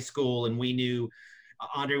high school, and we knew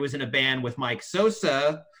Andre was in a band with Mike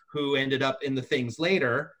Sosa, who ended up in the Things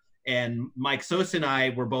later. And Mike Sosa and I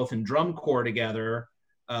were both in drum corps together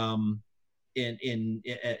in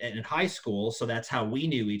high school, so that's how we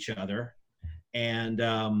knew each other. And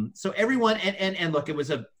so everyone and look, it was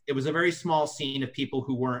it was a very small scene of people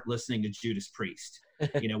who weren't listening to Judas Priest.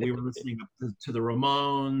 You know, we were listening to the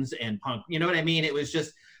Ramones and punk. You know what I mean? It was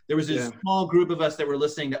just, there was a small group of us that were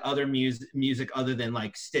listening to other music other than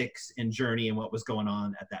like Styx and Journey and what was going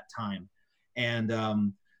on at that time. And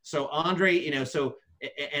so Andre, you know,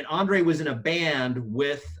 and Andre was in a band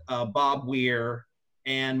with Bob Weir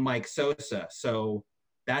and Mike Sosa. So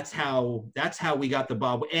that's how we got the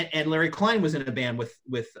Bob, and Larry Klein was in a band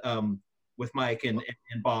with Mike and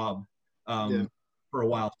Bob for a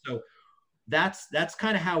while. So that's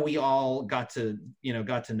kind of how we all got to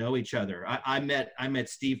know each other. I met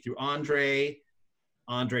Steve through Andre.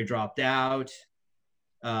 Andre dropped out,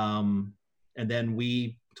 and then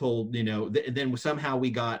we told, you know, then somehow we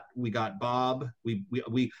got Bob. We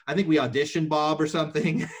I think we auditioned Bob or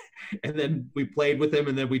something, and then we played with him,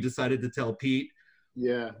 and then we decided to tell Pete.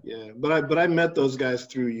 Yeah. But I met those guys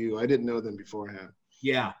through you. I didn't know them beforehand.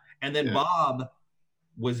 Yeah, and then Bob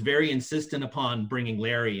was very insistent upon bringing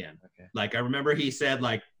Larry in. Okay. Like I remember he said,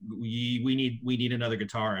 like, we need another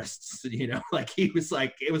guitarist. You know, like he was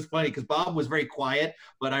like, it was funny because Bob was very quiet,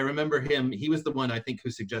 but I remember he was the one I think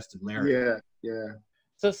who suggested Larry. Yeah.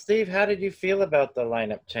 So Steve, how did you feel about the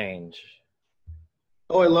lineup change?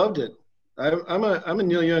 Oh, I loved it. I'm a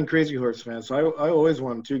Neil Young Crazy Horse fan, so I always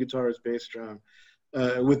wanted 2 guitars, bass drum,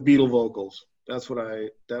 with Beatle vocals. That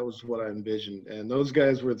was what I envisioned, and those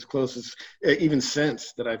guys were the closest, even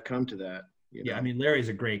since that I've come to that. You know? Yeah, I mean Larry's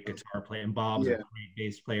a great guitar player, and Bob's a great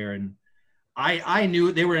bass player, and I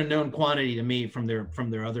knew they were a known quantity to me from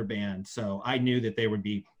their other band, so I knew that they'd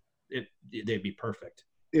be perfect.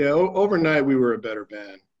 Yeah, overnight we were a better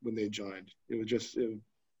band when they joined. It was just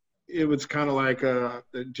it was kind of like to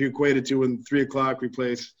equate it to when 3 O'Clock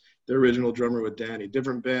replaced the original drummer with Danny.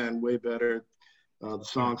 Different band, way better. The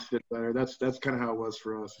songs fit better. That's kind of how it was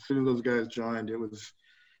for us. As soon as those guys joined, it was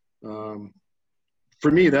for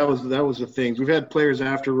me that was the thing. We've had players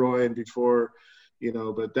after Roy and before, you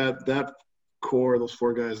know, but that core, those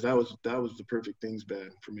 4 guys, that was the Perfect Things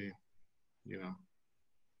band for me, you know.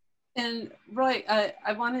 And Roy,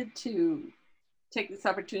 I wanted to take this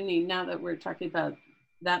opportunity now that we're talking about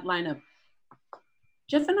that lineup.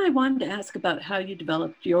 Jeff and I wanted to ask about how you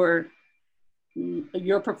developed your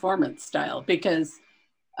performance style, because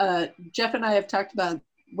Jeff and I have talked about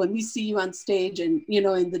when we see you on stage, and you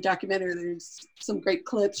know, in the documentary there's some great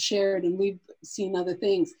clips shared and we've seen other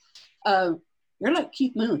things. You're like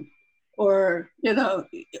Keith Moon, or you know,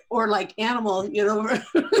 or like Animal, you know,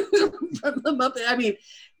 from the Muppet. I mean,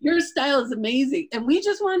 your style is amazing, and we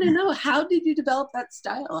just want to know, how did you develop that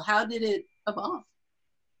style? How did it evolve?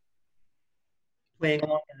 Playing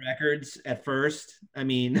along the records at first. I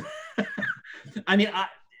mean,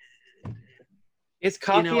 is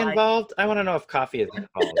coffee involved? I want to know if coffee is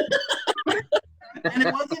involved. And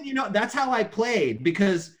it wasn't, you know, that's how I played,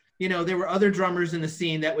 because, you know, there were other drummers in the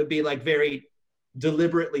scene that would be like very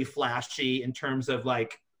deliberately flashy in terms of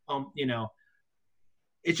like, you know,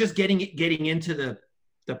 it's just getting into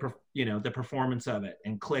the performance of it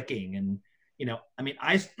and clicking. And, you know, I mean,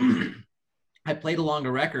 I played along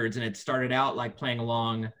to records, and it started out like playing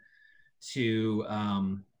along to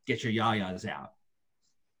Get Your Ya-Ya's Out,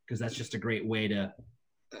 because that's just a great way to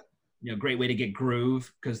get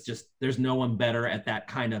groove, because just there's no one better at that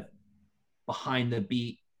kind of behind the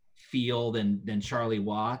beat feel than Charlie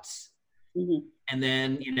Watts. Mm-hmm. And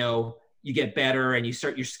then, you know, you get better and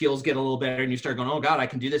your skills get a little better, and you start going, oh God, I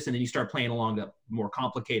can do this. And then you start playing along to more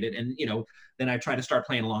complicated. And, you know, then I try to start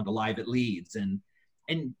playing along to Live at Leeds, and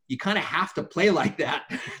you kind of have to play like that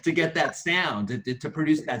to get that sound, to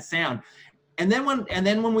produce that sound. And then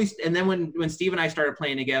when Steve and I started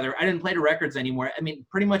playing together, I didn't play to records anymore. I mean,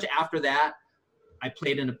 pretty much after that, I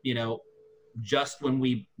played in, you know, just when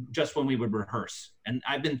we would rehearse. And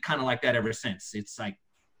I've been kind of like that ever since. It's like,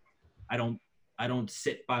 I don't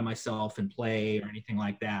sit by myself and play or anything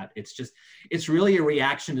like that. It's really a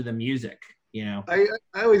reaction to the music, you know. I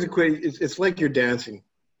always equate it's like you're dancing.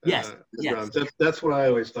 Yes. Yes. That's what I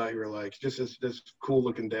always thought you were like. Just this cool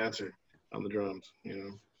looking dancer on the drums, you know.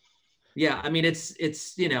 Yeah, I mean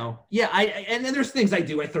it's you know, yeah, and then there's things I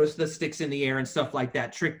do. I throw the sticks in the air and stuff like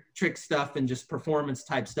that, trick stuff and just performance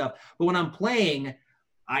type stuff. But when I'm playing,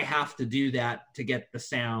 I have to do that to get the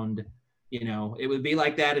sound, you know. It would be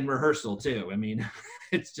like that in rehearsal too. I mean,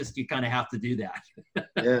 it's just, you kind of have to do that.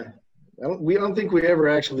 Yeah. I don't think we ever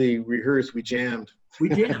actually rehearsed. We jammed.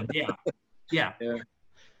 Yeah.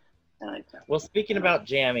 Well, speaking about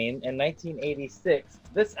jamming, in 1986,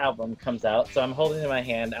 this album comes out, so I'm holding it in my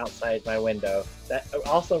hand outside my window. That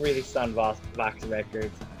also released on Vox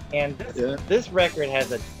Records, and this record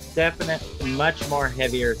has a definite, much more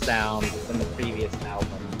heavier sound than the previous album.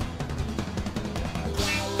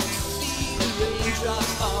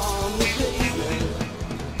 raindrop on the pavement.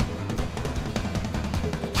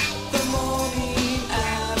 The morning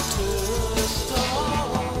after a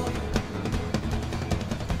storm.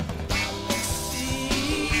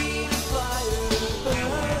 See the fire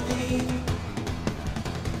burning.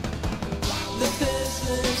 The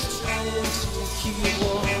business trying to keep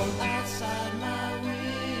warm outside my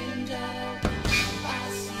window. I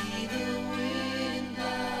see the window.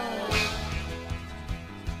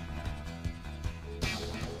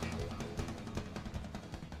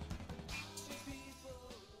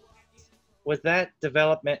 Was that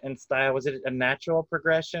development in style, was it a natural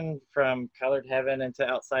progression from Colored Heaven into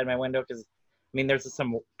Outside My Window? Because I mean,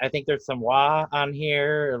 I think there's some wah on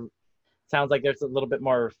here. Sounds like there's a little bit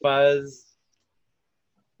more fuzz.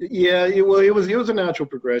 Yeah, it was a natural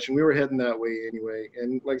progression. We were heading that way anyway.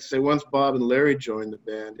 And like I say, once Bob and Larry joined the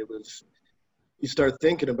band, you start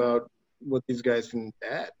thinking about what these guys can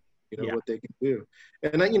add, Yeah. what they can do.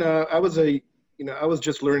 And I was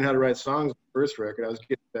just learning how to write songs with the first record. I was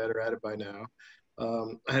getting better at it by now.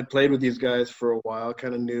 I had played with these guys for a while,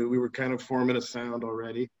 kind of knew we were kind of forming a sound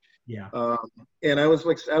already. Yeah. And I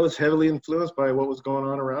was heavily influenced by what was going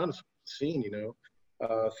on around us, the scene,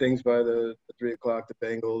 things by the 3 O'Clock, the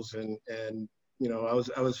Bengals, and I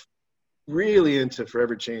was really into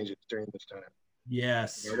Forever Changes during this time.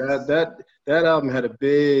 Yes. That album had a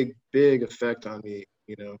big effect on me,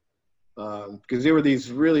 because there were these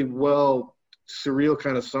really surreal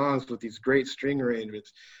kind of songs with these great string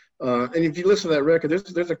arrangements. And if you listen to that record,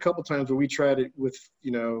 there's a couple times where we tried it with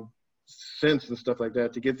synths and stuff like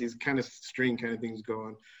that to get these kind of string kind of things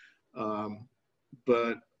going.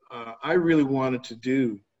 But I really wanted to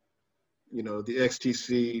do, the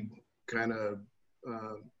XTC kind of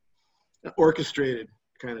orchestrated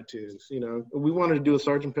kind of tunes. We wanted to do a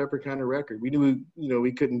Sgt. Pepper kind of record. We knew,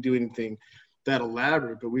 we couldn't do anything that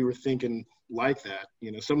elaborate, but we were thinking like that.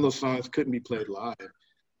 Some of those songs couldn't be played live.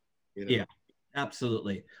 Yeah,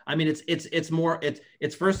 absolutely. I mean, it's more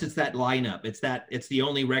first it's that lineup. It's the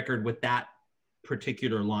only record with that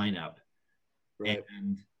particular lineup. Right.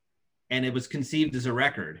 And it was conceived as a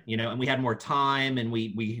record, and we had more time, and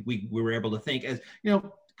we were able to think, as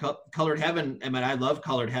Colored Heaven. I mean, I love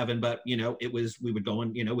Colored Heaven, but it was, we would go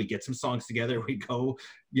and we get some songs together, we go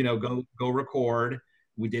record.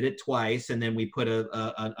 We did it twice, and then we put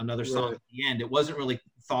another song Right. at the end. It wasn't really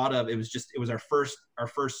thought of. It was our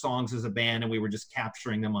first songs as a band, and we were just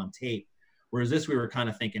capturing them on tape. Whereas this, we were kind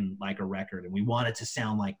of thinking like a record, and we wanted to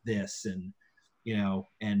sound like this, and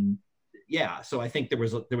and yeah. So I think there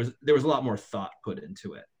was a lot more thought put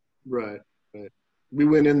into it. Right. We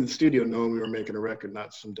went in the studio knowing we were making a record,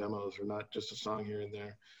 not some demos or not just a song here and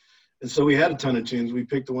there. And so we had a ton of tunes. We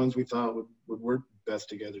picked the ones we thought would work best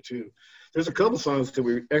together too. There's a couple songs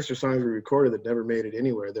extra songs we recorded that never made it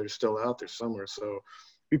anywhere. They're still out there somewhere. So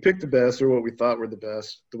we picked the best, or what we thought were the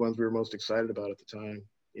best, the ones we were most excited about at the time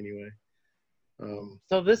anyway.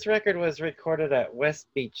 So this record was recorded at West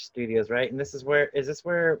Beach Studios, right? And is this where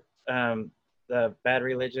the Bad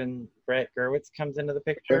Religion Brett Gurewitz comes into the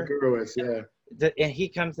picture? Brett Gurewitz, yeah. And he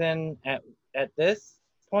comes in at this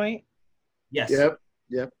point? Yes. Yep.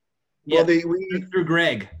 Yeah. Well, through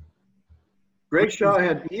Greg. Greg Shaw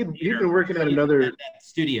he'd been working at another that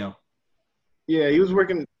studio. Yeah, he was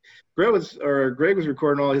working. Greg was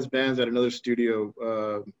recording all his bands at another studio.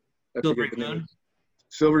 Silvery Moon.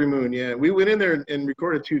 Silvery Moon, yeah. We went in there and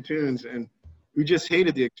recorded 2 tunes, and we just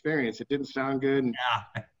hated the experience. It didn't sound good. And,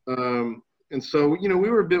 Yeah. And so, we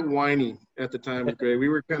were a bit whiny at the time with Greg. We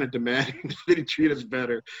were kind of demanding that he treat us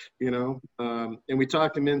better, and we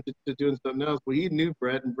talked him into doing something else. Well, he knew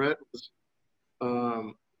Brett, and Brett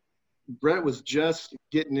was just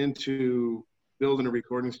getting into building a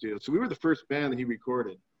recording studio. So we were the first band that he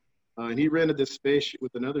recorded. And he rented this space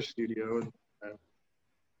with another studio.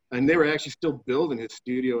 And they were actually still building his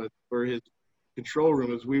studio or his control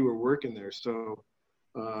room as we were working there. So,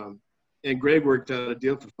 and Greg worked out a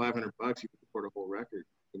deal for $500. He could record a whole record,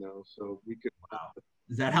 so we could. Wow.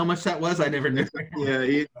 Is that how much that was? I never knew. Yeah,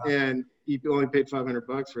 he only paid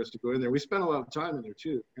 $500 for us to go in there. We spent a lot of time in there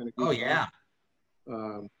too. Kind of. Oh yeah.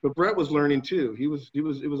 But Brett was learning too. It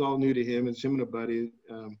was all new to him. It's him and a buddy.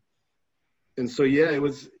 And so yeah, it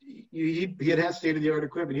was. He had state of the art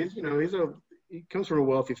equipment. He comes from a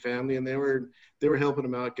wealthy family, and they were helping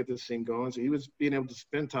him out get this thing going. So he was being able to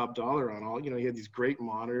spend top dollar on all. He had these great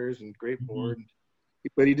monitors and great board,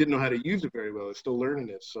 but he didn't know how to use it very well. He's still learning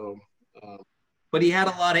it. So. But he had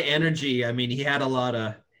a lot of energy. I mean, he had a lot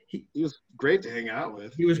of. He was great to hang out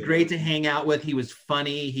with. He was great to hang out with. He was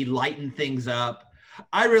funny. He lightened things up.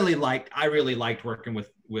 I really liked working with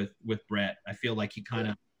Brett. I feel like he kind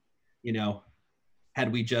of,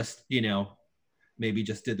 had we just, maybe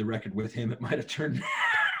just did the record with him, it might have turned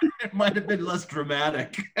it might have been less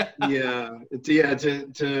dramatic. Yeah, to add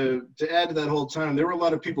to that whole time, there were a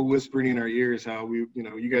lot of people whispering in our ears how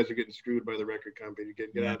you guys are getting screwed by the record company.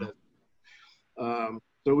 Get out of that.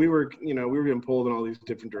 So we were getting pulled in all these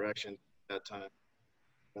different directions at that time.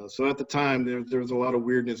 So at the time, there was a lot of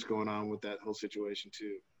weirdness going on with that whole situation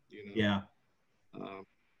too. Yeah.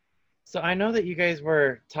 So I know that you guys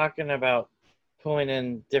were talking about pulling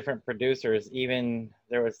in different producers. Even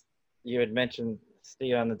you had mentioned,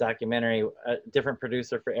 Steve, on the documentary, a different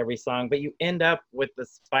producer for every song, but you end up with the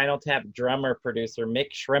Spinal Tap drummer producer,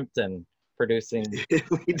 Mick Shrimpton, producing.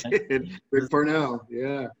 We did. Rick Parnell,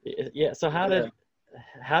 yeah. Yeah. So how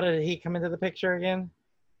did he come into the picture again?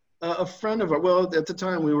 A friend of ours. Well, at the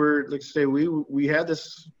time we were, like I say, we had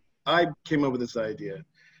this. I came up with this idea,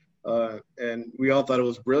 and we all thought it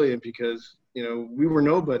was brilliant because we were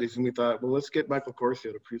nobodies, and we thought, well, let's get Michael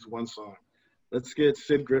Corsia to produce one song. Let's get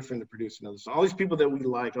Sid Griffin to produce another song. All these people that we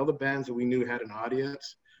liked, all the bands that we knew had an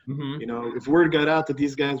audience. Mm-hmm. If word got out that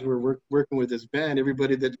these guys were working with this band,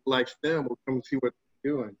 everybody that likes them will come and see what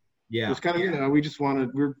they're doing. Yeah. It's kind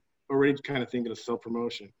of, we're already kind of thinking of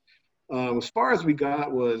self-promotion. As far as we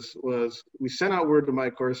got was we sent out word to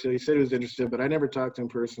Mike Corsia. He said he was interested, but I never talked to him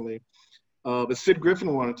personally. But Sid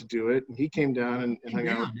Griffin wanted to do it, and he came down and hung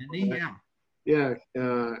out. Didn't he? Yeah.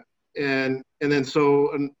 And then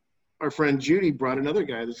our friend Judy brought another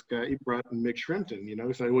guy. This guy, he brought Mick Shrimpton.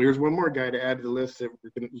 He's like, well, here's one more guy to add to the list that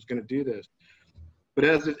was going to do this. But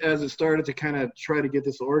as it started to kind of try to get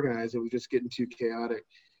this organized, it was just getting too chaotic.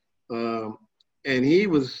 And he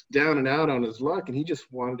was down and out on his luck, and he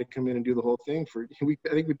just wanted to come in and do the whole thing I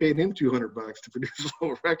think we paid him $200 to produce the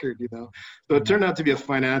whole record, So it turned out to be a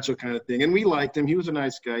financial kind of thing. And we liked him. He was a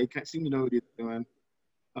nice guy. He seemed to know what he was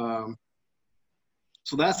doing.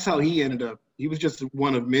 So that's how he ended up. He was just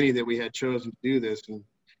one of many that we had chosen to do this. And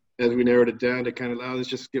as we narrowed it down to kind of, let's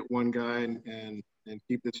just get one guy and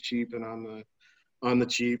keep this cheap, and on the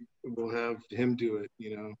cheap, we'll have him do it,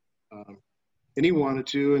 and he wanted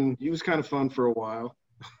to, and he was kind of fun for a while.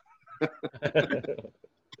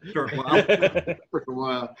 Short while. For a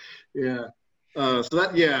while, yeah. So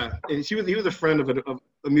that, yeah, and he was a friend of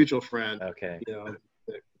a mutual friend. Okay.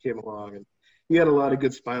 That came along, and he had a lot of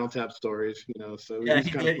good Spinal Tap stories, So it was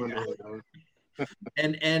kind of fun to know.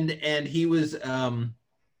 And he was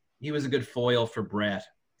a good foil for Brett.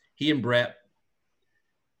 He and Brett,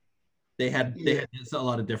 they had a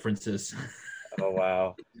lot of differences. Oh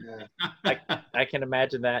wow. Yeah. I can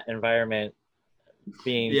imagine that environment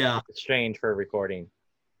being strange for recording.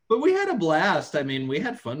 But we had a blast. I mean, we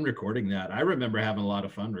had fun recording that. I remember having a lot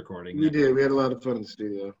of fun recording We did. We had a lot of fun in the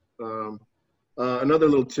studio. Another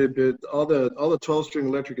little tidbit: all the 12-string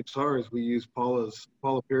electric guitars, we used Paula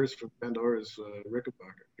Pierce from Pandora's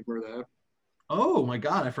Rickenbacker. You remember that? Oh my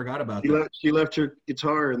God, I forgot about that. She left her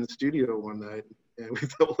guitar in the studio one night, and we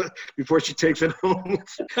thought, before she takes it home,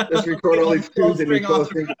 let's record all these tunes in a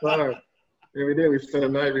 12-string guitar. And we did. We spent a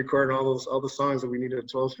night recording all the songs that we needed a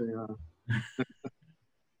 12-string on.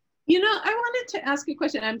 I wanted to ask you a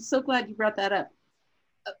question. I'm so glad you brought that up.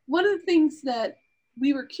 One of the things that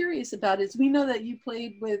we were curious about is we know that you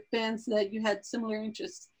played with bands that you had similar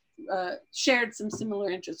interests, shared some similar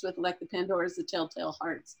interests with, like the Pandoras, the Telltale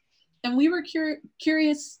Hearts. And we were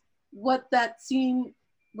curious what that scene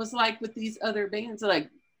was like with these other bands. Like,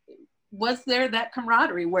 was there that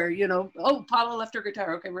camaraderie where, Paula left her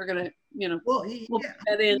guitar. Okay, we're going to, we'll put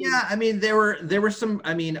that in. Yeah, I mean, there were some,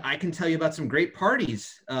 I mean, I can tell you about some great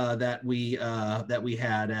parties that we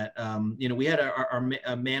had at, we had our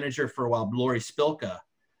manager for a while, Lori Spilka.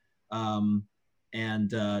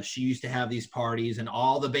 And she used to have these parties and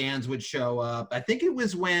all the bands would show up. I think it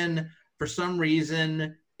was when, for some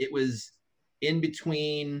reason, it was in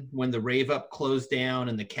between when the Rave Up closed down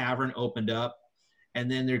and the Cavern opened up.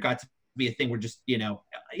 And then there got to be a thing where just,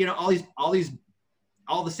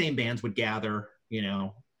 all the same bands would gather,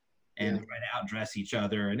 and try to outdress each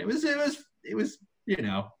other. And it was,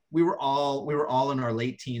 we were all in our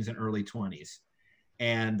late teens and early 20s.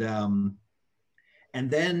 And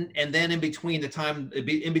then in between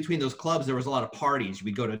those clubs, there was a lot of parties.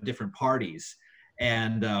 We'd go to different parties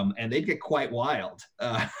and they'd get quite wild.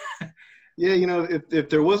 Yeah, if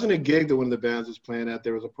there wasn't a gig that one of the bands was playing at,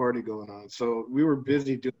 there was a party going on. So we were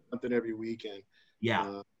busy doing something every weekend.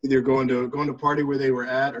 Yeah. Either going to party where they were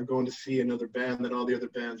at or going to see another band that all the other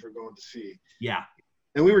bands were going to see. Yeah.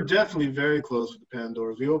 And we were definitely very close with the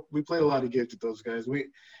Pandoras. We played a lot of gigs with those guys.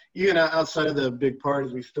 Even outside of the big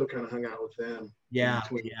parties, we still kind of hung out with them. Yeah.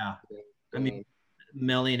 Yeah. I mean,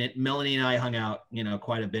 Melanie and I hung out,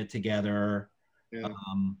 quite a bit together. Yeah.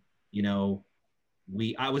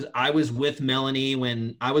 I was with Melanie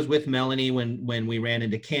when we ran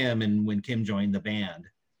into Kim and when Kim joined the band.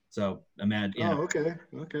 So imagine. You know,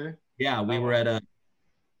 Okay. yeah, we were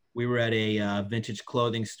at a vintage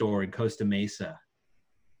clothing store in Costa Mesa.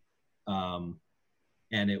 And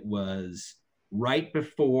it was right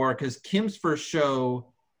before, because Kim's first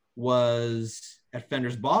show was at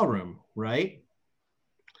Fender's Ballroom, right?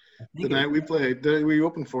 The night we played, we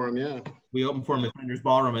opened for him. Yeah, we opened for him at Fender's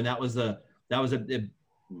Ballroom, and that was a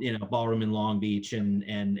ballroom in Long Beach, and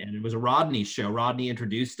it was a Rodney show. Rodney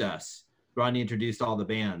introduced us. Rodney introduced all the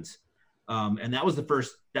bands, and that was the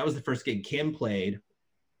first gig Kim played.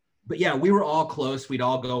 But yeah, we were all close. We'd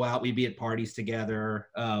all go out. We'd be at parties together.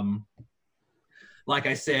 Like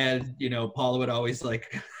I said, you know, Paula would always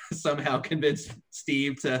like somehow convince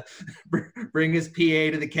Steve to bring his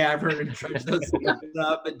PA to the cavern and charge those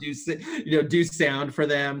up and do sound for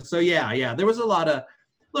them. So yeah, there was a lot of,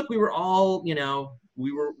 look, we were all, you know,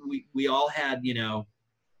 we all had, you know,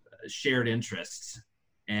 shared interests,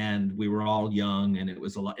 and we were all young, and it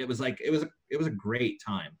was a great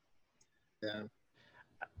time. Yeah.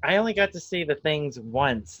 I only got to see the things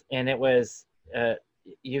once, and it was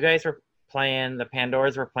you guys were playing, the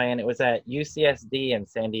Pandoras were playing. It was at UCSD in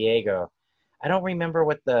San Diego. I don't remember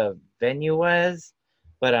what the venue was,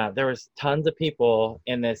 but there was tons of people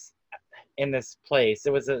in this place.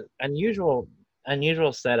 It was an unusual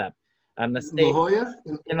setup. The stage, La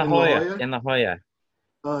Jolla? In La Jolla.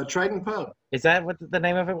 Triton Pub. Is that what the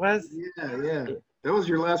name of it was? Yeah. That was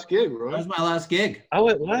your last gig, right? That was my last gig. Oh,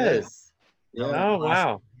 it was. Yeah. Oh,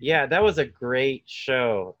 wow. Yeah, that was a great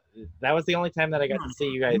show. That was the only time that I got to see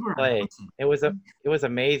you guys play. It was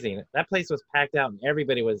amazing. That place was packed out, and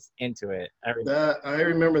everybody was into it. I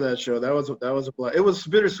remember that show. That was a blast. It was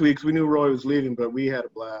bittersweet because we knew Roy was leaving, but we had a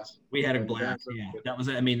blast. We had a blast. Yeah, that was.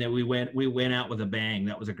 I mean, that we went out with a bang.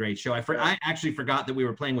 That was a great show. I actually forgot that we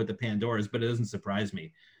were playing with the Pandoras, but it doesn't surprise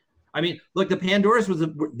me. I mean, look, the Pandoras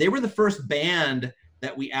they were the first band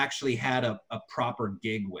that we actually had a proper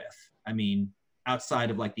gig with. I mean, outside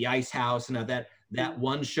of like the Ice House and that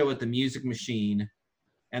one show at the Music Machine,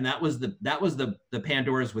 and that was the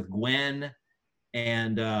Pandoras with Gwen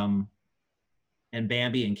and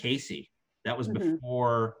Bambi and Casey. That was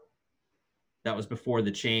before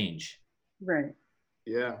the change. Right.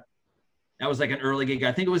 Yeah. That was like an early gig.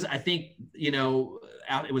 I think you know,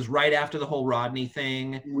 it was right after the whole Rodney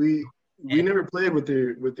thing. We never played with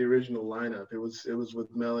the original lineup. It was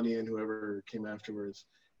with Melanie and whoever came afterwards.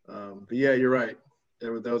 But yeah, you're right.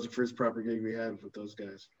 That was the first proper gig we had with those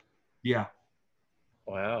guys. Yeah.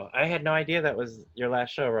 Wow. I had no idea that was your last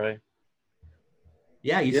show, Roy.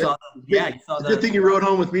 Yeah, you saw that. Good thing you rode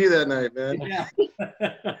home with me that night, man. Yeah.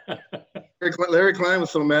 Larry Klein was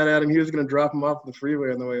so mad at him, he was going to drop him off the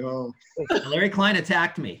freeway on the way home. Larry Klein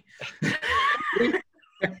attacked me. I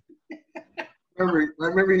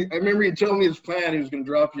remember he told me his plan. He was going to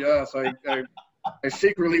drop you off. So I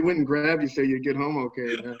secretly went and grabbed you so you'd get home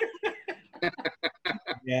okay, man.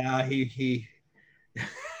 Yeah, he.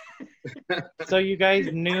 So you guys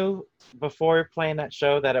knew before playing that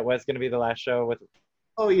show that it was going to be the last show with?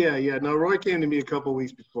 Oh yeah. No, Roy came to me a couple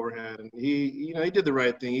weeks beforehand, and he did the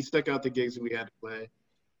right thing. He stuck out the gigs that we had to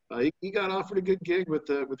play. He got offered a good gig with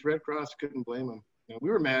Red Cross. Couldn't blame him. You know, we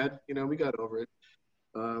were mad. You know, we got over it.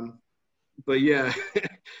 But yeah,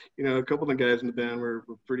 you know, a couple of the guys in the band were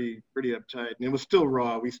pretty uptight, and it was still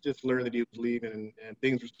raw. We just learned that he was leaving, and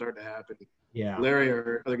things were starting to happen. Yeah. Larry,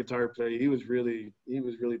 our other guitar player, he was really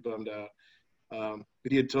bummed out.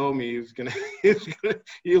 But he had told me he was gonna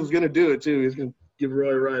do it too. He was gonna give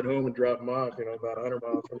Roy a ride home and drop him off, you know, about 100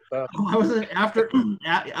 miles from the top.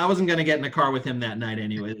 I wasn't gonna get in the car with him that night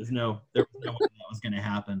anyway. There was no way that was gonna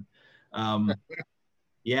happen.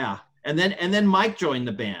 Yeah. And then Mike joined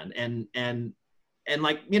the band, and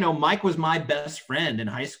like, you know, Mike was my best friend in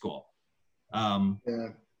high school. Yeah.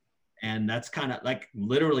 And that's kind of like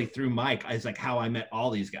literally through Mike is like how I met all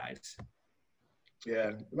these guys.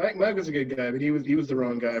 Yeah, Mike was a good guy, but he was the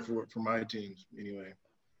wrong guy for my teams anyway.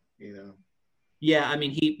 You know. Yeah, I mean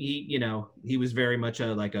he you know, he was very much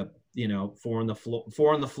a you know, four on the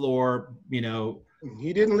floor, you know.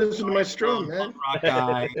 He didn't listen to my strum, man. Rock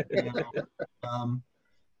guy. You know,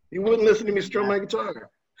 he wouldn't listen to me strum my guitar.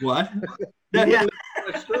 What? Yeah.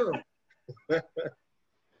 My strum.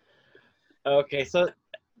 Okay, so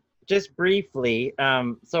just briefly,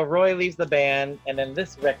 so Roy leaves the band, and then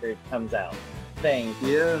this record comes out, Things,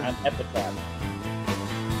 on Epitaph.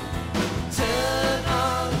 Turn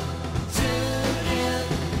on, tune in,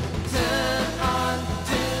 turn on,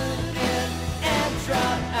 tune in, and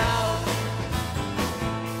drop out.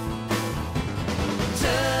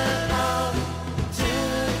 Turn on,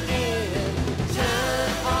 tune in, turn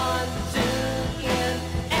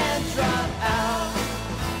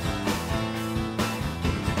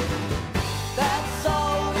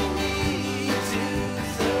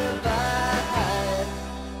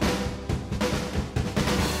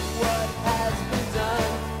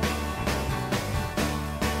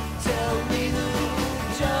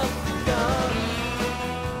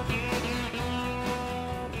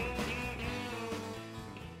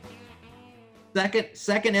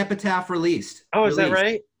second Epitaph released. Oh, is that Released.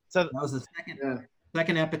 right? So That was the second Yeah.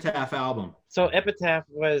 second Epitaph album. so Epitaph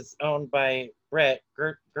was owned by Brett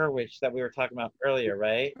Gerwich that we were talking about earlier,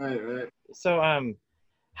 right? Right. So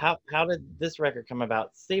how did this record come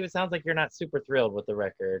about? Steve, it sounds like you're not super thrilled with the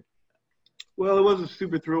record. Well, I wasn't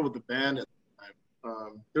super thrilled with the band at the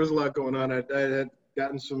time. There was a lot going on. I had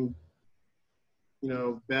gotten some,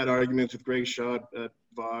 bad arguments with Greg Shaw at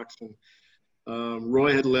Vox, and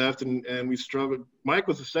Roy had left, and we struggled. Mike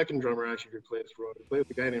was the second drummer actually who replaced Roy. He played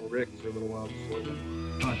with a guy named Rick for a little while before that.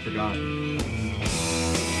 Oh, I forgot.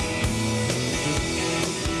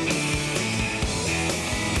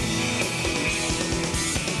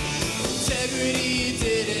 Integrity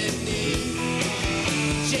didn't need.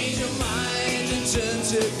 Change your mind and turn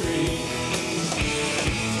to green.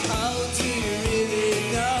 Oh, do you really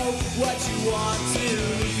know what you want to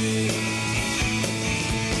be?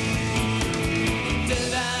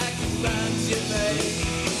 Did I confront your fate?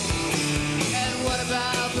 And what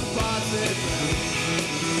about the parts that burn?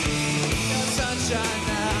 Your sunshine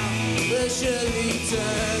now will surely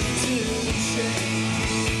turn to shame.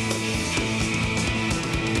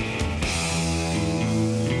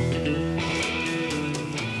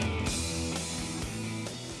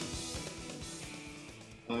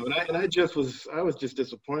 I was just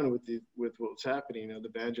disappointed with what was happening. The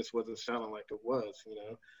band just wasn't sounding like it was,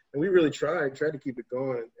 And we really tried to keep it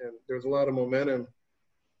going, and there was a lot of momentum,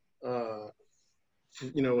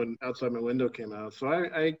 when Outside My Window came out. So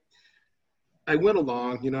I went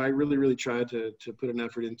along, I really, really tried to put an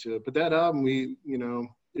effort into it. But that album, it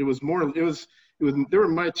was there were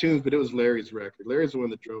my tunes, but it was Larry's record. Larry's the one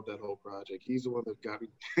that drove that whole project. He's the one that got me,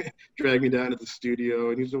 dragged me down to the studio,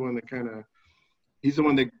 and he's the one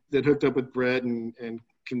that hooked up with Brett and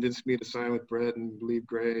convinced me to sign with Brett and leave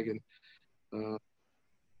Greg. And,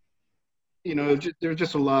 there's just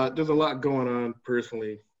there's a lot going on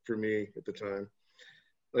personally for me at the time.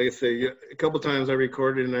 Like I say, a couple times I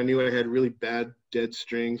recorded and I knew I had really bad dead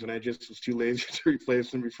strings and I just was too lazy to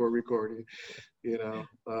replace them before recording,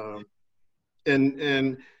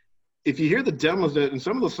 and if you hear the demos and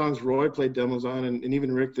some of the songs Roy played demos on and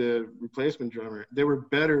even Rick, the replacement drummer, they were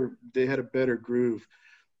better. They had a better groove.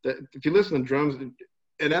 That if you listen to drums,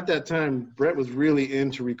 and at that time, Brett was really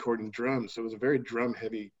into recording drums. So it was a very drum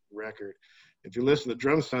heavy record. If you listen, the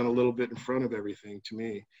drums sound a little bit in front of everything to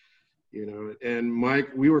me, and Mike,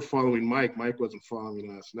 we were following Mike. Mike wasn't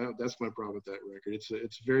following us. Now that's my problem with that record.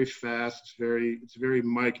 It's very fast. It's very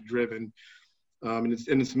Mike driven. And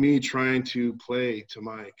it's me trying to play to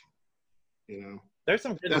Mike. There's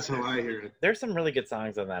some. That's how I hear it. There's some really good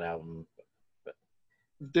songs on that album.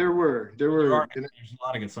 There were. There's a lot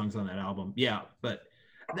of good songs on that album. Yeah, but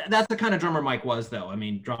that's the kind of drummer Mike was, though. I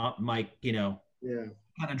mean, Mike,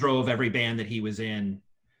 kind of drove every band that he was in,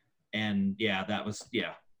 and that was.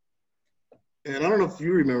 And I don't know if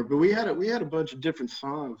you remember, but we had a bunch of different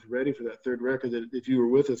songs ready for that third record that if you were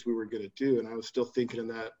with us, we were going to do, and I was still thinking in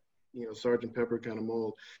that. Sgt. Pepper kind of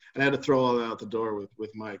mold. And I had to throw all that out the door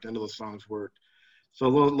with Mike. None of those songs worked. So a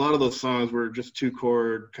lot of those songs were just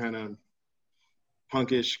 2-chord, kind of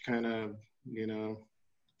punkish, kind of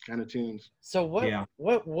tunes. So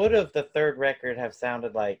what would have the third record have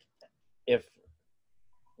sounded like if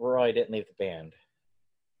Roy didn't leave the band?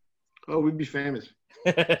 Oh, we'd be famous.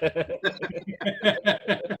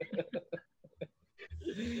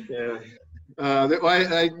 Yeah.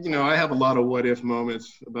 I have a lot of what if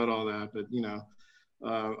moments about all that, but we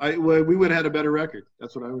would have had a better record.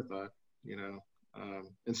 That's what I would thought,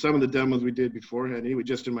 and some of the demos we did beforehand, even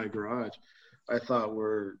just in my garage, I thought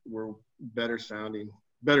were better songs,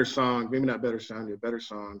 maybe not better sounding, but better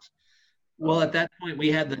songs. Well, at that point,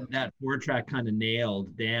 we had that 4-track kind of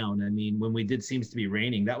nailed down. I mean, when we did Seems to Be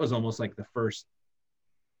Raining, that was almost like the first.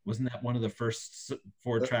 Wasn't that one of the first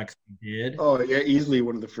 4 tracks we did? Oh, yeah, easily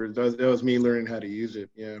one of the first. That was me learning how to use it.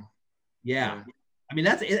 Yeah. I mean,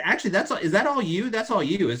 is that all you? That's all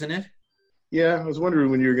you, isn't it? Yeah, I was wondering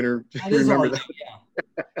when you were going to remember that. Yeah,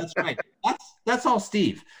 that's right. That's all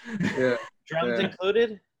Steve. Yeah. Drums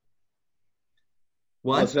included?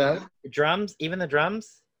 What's that? Drums? Even the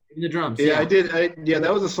drums? Even the drums. Yeah, I did.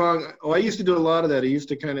 That was a song. Oh, I used to do a lot of that. I used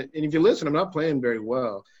to and if you listen, I'm not playing very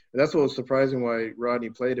well. And that's what was surprising why Rodney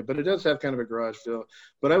played it. But it does have kind of a garage feel.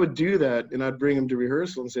 But I would do that, and I'd bring them to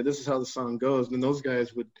rehearsal and say, this is how the song goes. And then those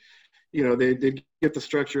guys would, they'd get the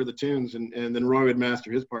structure of the tunes, and then Roy would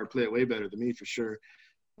master his part, play it way better than me for sure,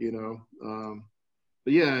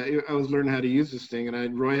 But yeah, I was learning how to use this thing,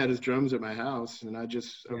 and Roy had his drums at my house, and I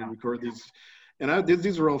would record these. And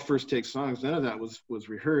these were all first take songs. None of that was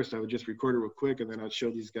rehearsed. I would just record it real quick, and then I'd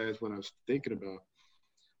show these guys what I was thinking about.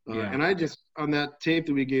 Yeah. And I just, on that tape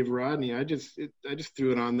that we gave Rodney, I just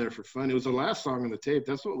threw it on there for fun. It was the last song on the tape.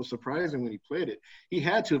 That's what was surprising when he played it. He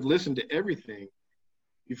had to have listened to everything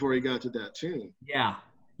before he got to that tune. Yeah.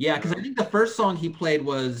 Yeah, because I think the first song he played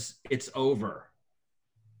was It's Over.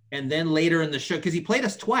 And then later in the show, because he played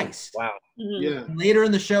us twice. Wow. Yeah. And later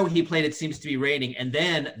in the show, he played It Seems to Be Raining. And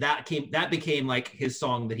then that became like his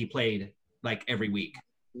song that he played like every week.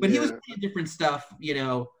 But he was playing different stuff, you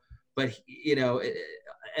know, but, you know,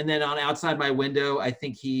 and then on Outside My Window, I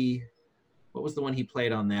think what was the one he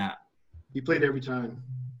played on that? He played Every Time.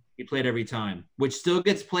 He played Every Time, which still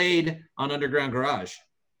gets played on Underground Garage.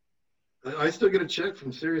 I still get a check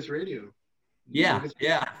from Sirius Radio. Yeah,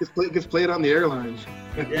 yeah. It gets played on the airlines.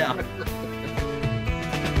 Yeah.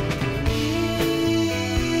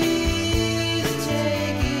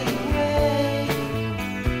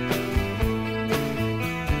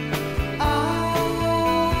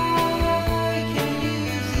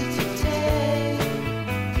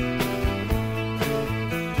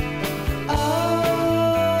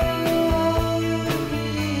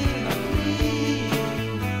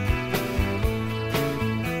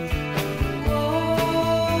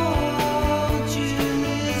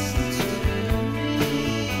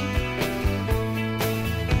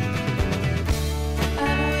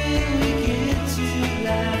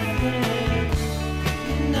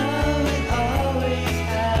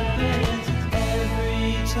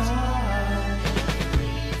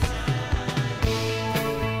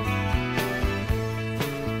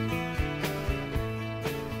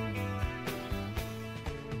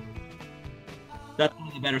 That's one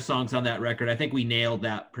of the better songs on that record. I think we nailed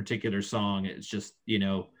that particular song. It's just, you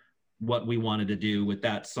know, what we wanted to do with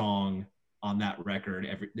that song on that record.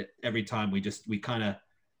 Every time we kind of,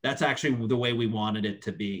 that's actually the way we wanted it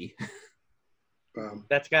to be.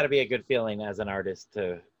 That's got to be a good feeling as an artist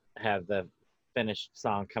to have the finished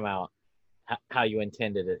song come out how you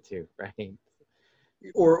intended it to, right?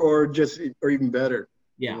 Or even better.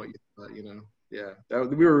 Yeah. Than what you thought, you know. Yeah.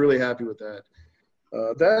 We were really happy with that.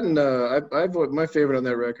 I've my favorite on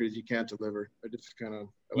that record is You Can't Deliver. I just kind of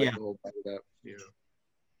like the whole part of that. Yeah.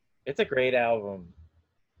 It's a great album.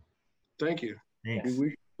 Thank you. Thanks.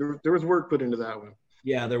 There was work put into that one.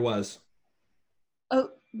 Yeah, there was.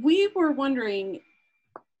 We were wondering,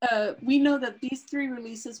 we know that these 3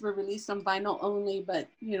 releases were released on vinyl only, but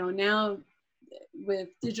you know, now with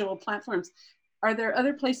digital platforms, are there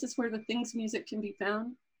other places where the Things music can be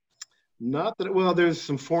found? Not that, well, there's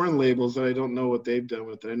some foreign labels that I don't know what they've done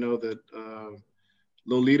with it. I know that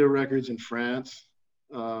Lolita Records in France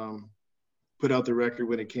put out the record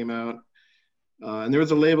when it came out. And there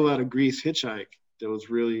was a label out of Greece, Hitchhike, that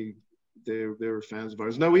was really, they were fans of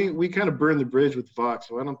ours. Now, we kind of burned the bridge with Vox,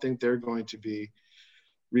 so I don't think they're going to be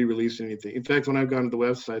re-releasing anything. In fact, when I've gone to the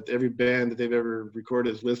website, every band that they've ever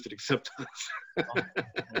recorded is listed except us.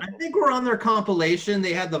 I think we're on their compilation.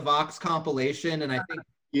 They had the Vox compilation, and I think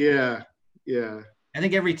I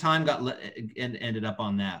think Every Time ended up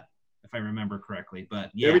on that, if I remember correctly. But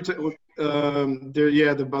yeah, Every time, on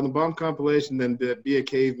the Bomb compilation, then Be a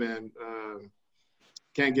Caveman,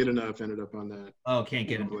 Can't Get Enough ended up on that. Oh, Can't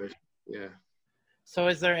Get Enough. Yeah. So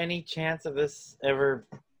is there any chance of this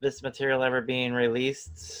material ever being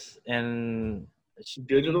released in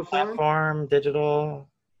Digital platform, digital?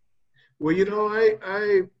 Well, you know,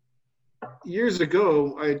 I years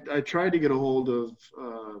ago, I tried to get a hold of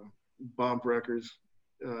Bomb Records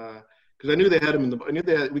because I knew they had them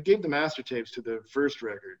we gave the master tapes to the first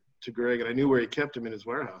record to Greg, and I knew where he kept them in his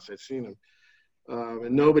warehouse. I'd seen them.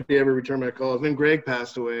 And nobody ever returned my calls. Then Greg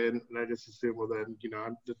passed away, and I just assumed, well, then, you know,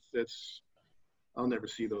 I'll never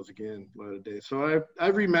see those again a lot of days. So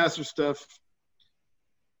I've remastered stuff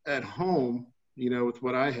at home, you know, with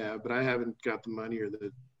what I have, but I haven't got the money or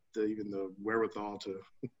even the wherewithal to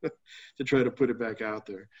to try to put it back out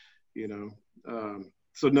there, you know.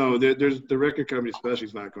 So no, there's the record company especially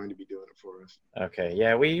is not going to be doing it for us. Okay,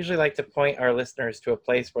 yeah, we usually like to point our listeners to a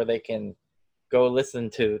place where they can go listen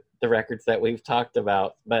to the records that we've talked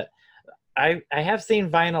about. But I have seen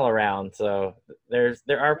vinyl around, so there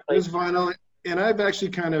are places. There's vinyl, and I've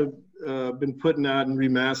actually kind of been putting out and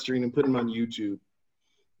remastering and putting them on YouTube.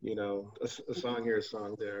 You know, a song here, a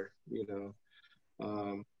song there. You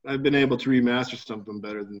know, I've been able to remaster some of them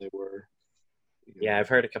better than they were. Yeah, I've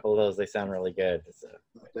heard a couple of those. They sound really good. So.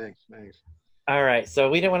 Thanks. All right, so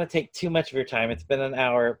we didn't want to take too much of your time. It's been an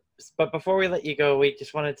hour. But before we let you go, we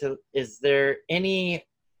just wanted to, is there any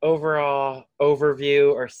overall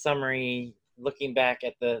overview or summary looking back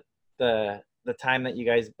at the time that you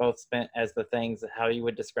guys both spent as the Things, how you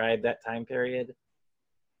would describe that time period?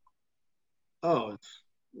 Oh,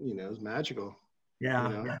 it's magical. Yeah,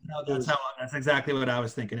 You know? no, that's exactly what I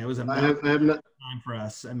was thinking. It was a I have time for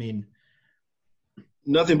us. I mean,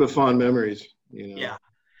 nothing but fond memories. You know.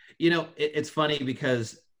 yeah. It's funny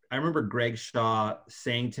because I remember Greg Shaw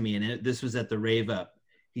saying to me, and this was at the Rave Up.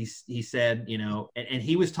 He said, and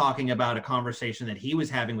he was talking about a conversation that he was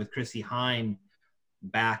having with Chrissie Hynde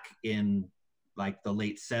back in like the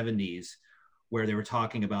late 70s, where they were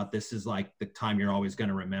talking about this is like the time you're always going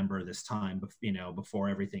to remember, this time, before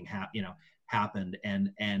everything happened.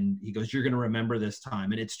 And he goes, you're going to remember this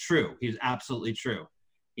time. And it's true. He's absolutely true.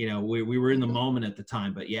 We were in the moment at the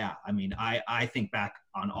time, but yeah, I mean, I think back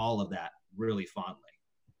on all of that really fondly.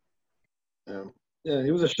 Yeah,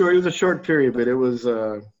 it was a short period, but it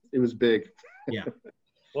was big. Yeah.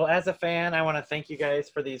 Well, as a fan, I want to thank you guys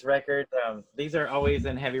for these records. These are always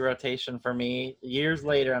in heavy rotation for me. Years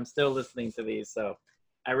later, I'm still listening to these, so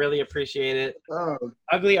I really appreciate it. Oh,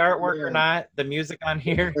 Ugly artwork or man. not, the music on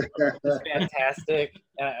here is fantastic.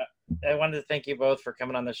 I wanted to thank you both for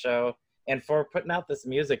coming on the show and for putting out this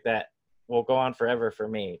music that will go on forever for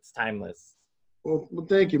me. It's timeless. Well,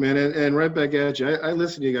 thank you, man, and right back at you. I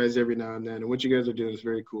listen to you guys every now and then, and what you guys are doing is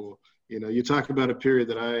very cool. You talk about a period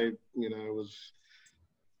that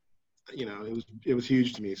it was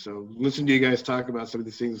huge to me. So listening to you guys talk about some of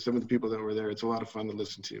these things, some of the people that were there, it's a lot of fun to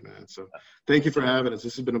listen to, man. So thank you for having us.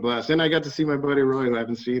 This has been a blast. And I got to see my buddy Roy, who I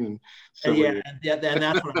haven't seen in several years. And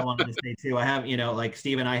that's what I wanted to say too. I have, like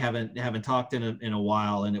Steve and I haven't talked in a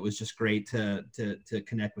while, and it was just great to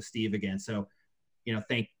connect with Steve again. So,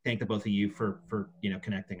 thank the both of you for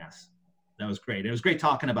connecting us. That was great. It was great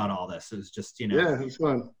talking about all this. It was just, Yeah, it was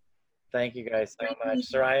fun. Thank you guys so much.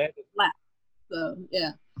 Soraya? So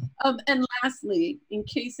yeah. And lastly, in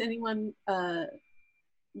case anyone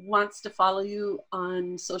wants to follow you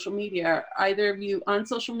on social media, are either of you on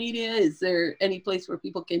social media? Is there any place where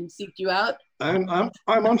people can seek you out? I'm on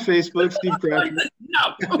Facebook, Steve Crabtree.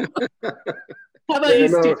 No. How about you,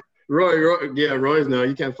 Steve? Roy, yeah, Roy's no,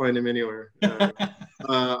 you can't find him anywhere.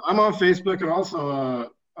 I'm on Facebook, and also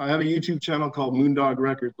I have a YouTube channel called Moondog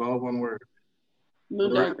Records, all one word.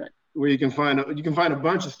 Moondog Records. Where you can find a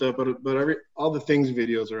bunch of stuff, but all the things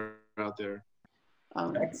videos are out there.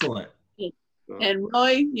 Excellent. So. And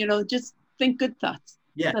Roy, just think good thoughts.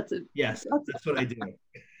 Yeah. That's it. Yes, that's what I do.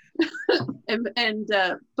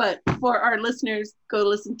 But for our listeners, go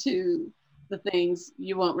listen to the things.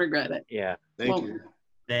 You won't regret it. Yeah. Thank you.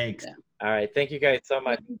 Thanks. Yeah. All right. Thank you guys so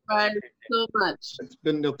much. Thank you guys so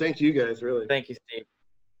much. Thank you guys, really. Thank you, Steve.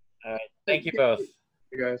 All right. Thank you both.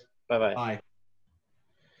 You guys. Bye-bye. Bye.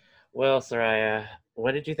 Well, Soraya,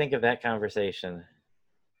 what did you think of that conversation?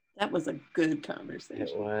 That was a good conversation.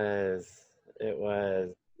 It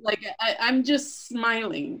was. Like, I'm just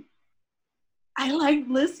smiling. I like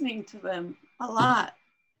listening to them a lot.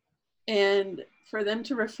 And for them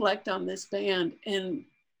to reflect on this band and,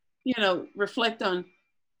 reflect on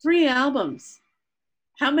 3 albums.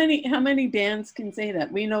 How many bands can say that?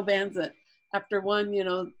 We know bands that after one,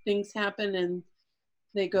 things happen and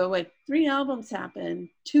they go away. 3 albums happen,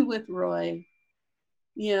 2 with Roy,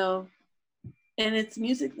 and it's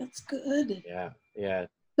music that's good. Yeah, yeah.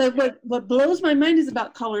 But what blows my mind is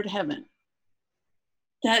about Colored Heaven.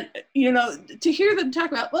 That, to hear them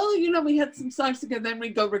talk about, we had some songs together, then we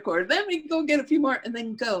go record, then we go get a few more, and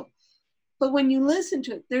then go. But when you listen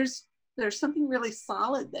to it, there's something really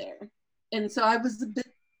solid there. And so I was a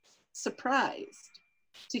bit surprised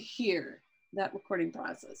to hear that recording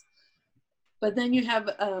process. But then you have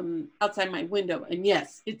Outside My Window, and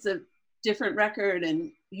yes, it's a different record,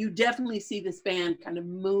 and you definitely see this band kind of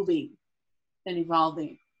moving and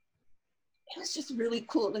evolving. It was just really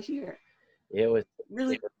cool to hear. It was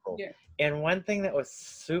really cool. Here. And one thing that was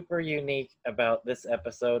super unique about this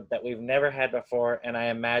episode that we've never had before, and I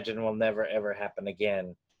imagine will never ever happen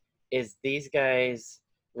again, is these guys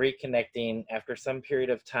reconnecting after some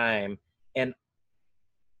period of time. And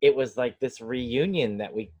it was like this reunion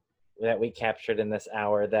that we captured in this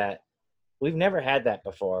hour that we've never had that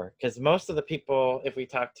before, because most of the people, if we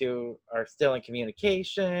talk to, are still in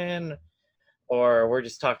communication, or we're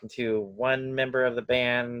just talking to one member of the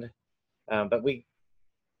band. But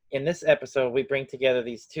in this episode, we bring together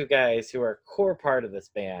these 2 guys who are a core part of this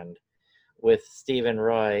band with Steve and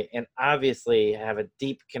Roy, and obviously have a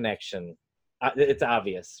deep connection. It's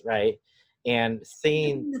obvious, right? And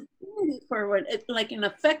seeing for one, it's like an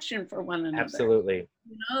affection for one another. Absolutely.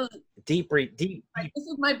 Deep. Like, this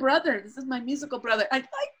is my brother. This is my musical brother. I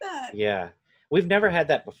like that. Yeah. We've never had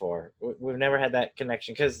that before. We've never had that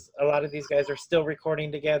connection, because a lot of these guys are still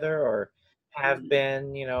recording together, or have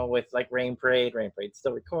been, with like Rain Parade. Rain Parade's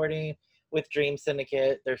still recording. With Dream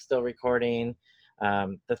Syndicate, they're still recording.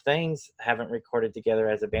 The Things haven't recorded together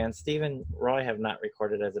as a band. Steve and Roy have not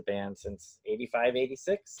recorded as a band since 85,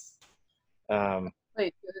 86.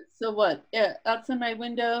 Wait, so what? Yeah, Outside My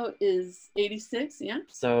Window is 86, yeah?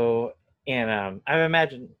 So, and I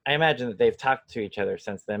imagine that they've talked to each other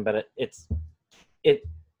since then, but it's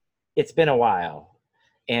been a while.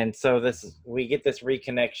 And so we get this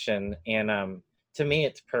reconnection, and to me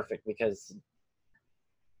it's perfect because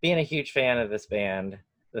being a huge fan of this band,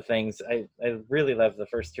 The Things, I really love the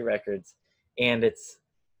first two records, and it's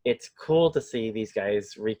cool to see these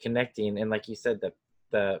guys reconnecting, and like you said,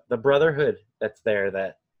 the brotherhood that's there.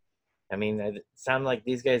 That, I mean, it sounded like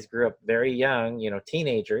these guys grew up very young,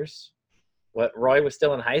 teenagers. What, Roy was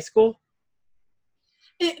still in high school?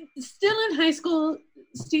 Still in high school,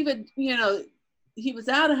 Steve, he was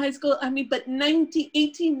out of high school. I mean, but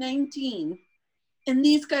 18, 19, and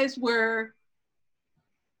these guys were,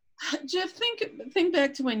 Jeff, think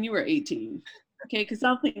back to when you were 18, okay? Because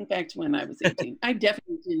I'll think back to when I was 18. I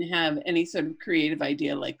definitely didn't have any sort of creative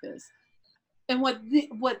idea like this. And what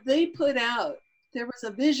they put out, there was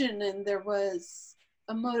a vision and there was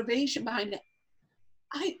a motivation behind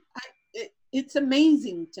it. It's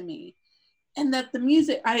amazing to me. And that the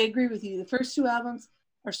music, I agree with you, the first two albums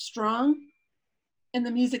are strong and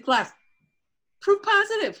the music lasts. Proof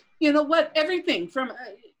positive. You know what? Everything from,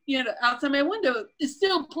 Outside My Window is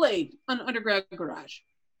still played on Underground Garage.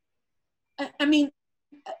 I mean,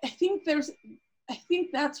 I think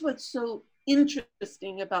that's what's so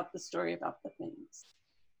interesting about the story about The Things.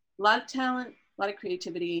 A lot of talent, a lot of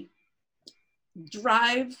creativity,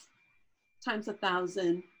 drive times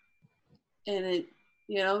 1,000, and it,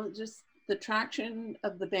 just the traction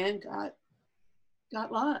of the band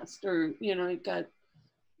got lost, or it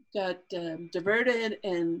got diverted,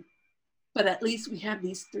 but at least we have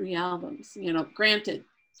these 3 albums. Granted,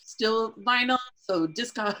 still vinyl, so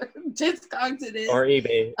Discogs it is, or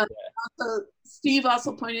eBay. Also, Steve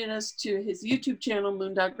also pointed us to his YouTube channel,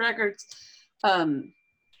 Moondog Records,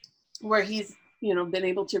 where he's been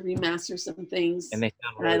able to remaster some things, And they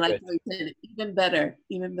sound and I really like good. how he said even better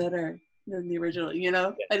than the original.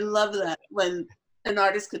 Yeah. I love that when an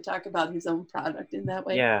artist could talk about his own product in that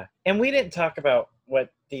way. Yeah, and we didn't talk about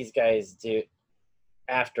what these guys do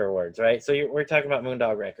afterwards, right? So we're talking about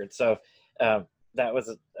Moondog Records. So that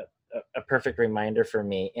was a perfect reminder for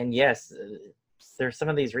me. And yes, there's some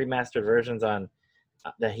of these remastered versions on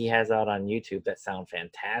that he has out on YouTube that sound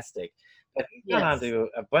fantastic. But he's gone on to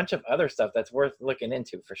a bunch of other stuff that's worth looking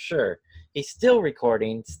into for sure. He's still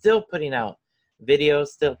recording, still putting out videos,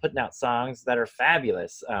 still putting out songs that are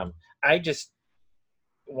fabulous. I just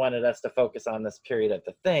wanted us to focus on this period of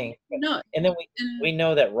The Thing. No, and then we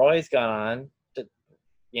know that Roy's gone on to,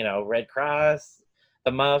 Red Cross,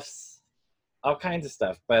 the Muffs, all kinds of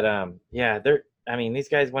stuff. But these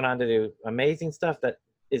guys went on to do amazing stuff that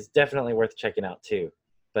is definitely worth checking out too.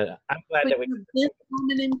 But I'm glad that this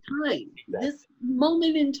moment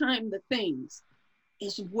in time, The Things,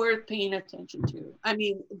 is worth paying attention to. I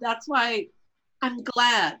mean, that's why I'm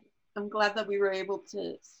glad that we were able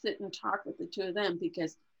to sit and talk with the two of them,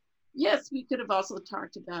 because yes, we could have also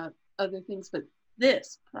talked about other things, but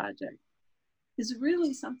this project is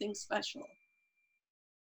really something special.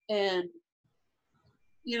 And,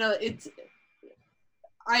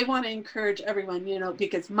 I want to encourage everyone,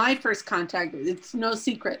 because my first contact, it's no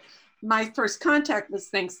secret, my first contact was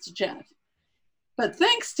thanks to Jeff. But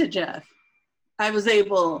thanks to Jeff, I was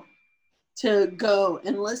able to go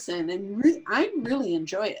and listen, and I really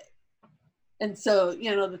enjoy it. And so,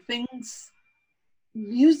 The Things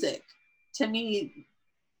music to me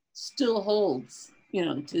still holds,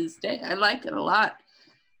 to this day. I like it a lot.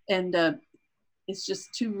 And it's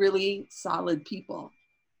just 2 really solid people,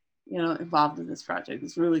 involved in this project.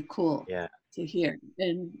 It's really cool to hear.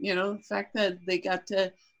 And, the fact that they got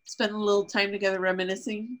to spend a little time together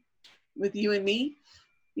reminiscing with you and me,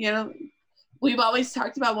 we've always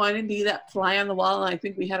talked about wanting to be that fly on the wall. And I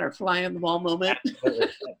think we had our fly on the wall moment.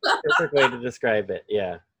 Perfect way to describe it.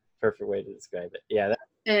 Yeah. Perfect way to describe it. Yeah.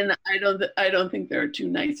 And I don't think there are 2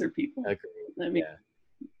 nicer people. Agreed. I mean,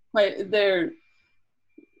 they're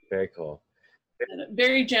very cool.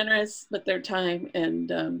 Very generous with their time,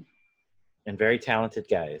 and very talented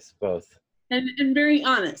guys, both. And very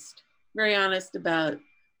honest about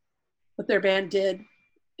what their band did,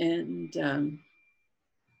 and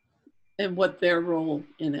what their role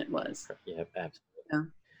in it was. Yeah, absolutely. Yeah.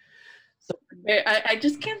 So I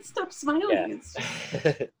just can't stop smiling.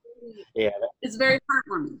 Yeah. It's very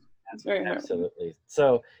heartwarming. It's very heartwarming. Absolutely.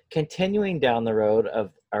 So continuing down the road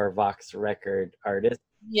of our Vox record artists.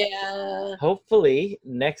 Yeah. Hopefully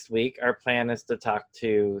next week our plan is to talk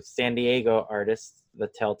to San Diego artists, the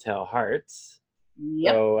Telltale Hearts.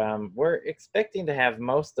 Yep. So we're expecting to have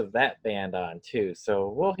most of that band on too. So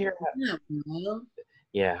we'll hear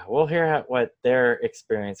we'll hear what their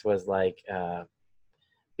experience was like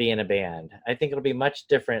being a band. I think it'll be much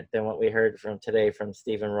different than what we heard from today from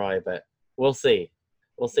Steve and Roy, but we'll see.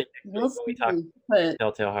 We'll see when we talk but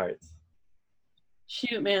Telltale Hearts.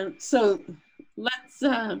 shoot, man. So let's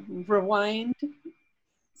rewind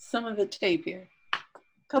some of the tape here.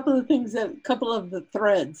 Couple of the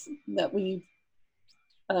threads that we've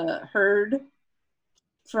heard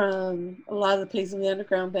from a lot of the Paisley of the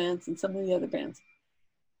Underground bands and some of the other bands.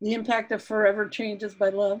 The impact of Forever Changes by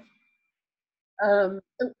Love. And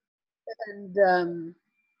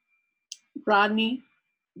Rodney,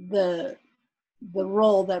 the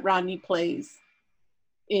role that Rodney plays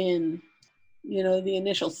in, the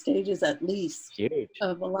initial stages at least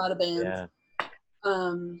of a lot of bands. Yeah.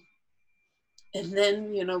 And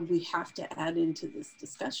then, we have to add into this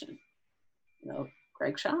discussion,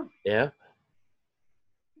 Greg Shaw. Yeah.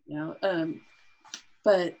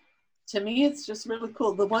 But to me, it's just really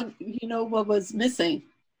cool. The one, what was missing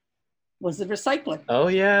was the recycler. Oh,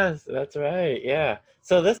 yes, that's right. Yeah.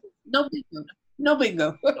 So this. No bingo.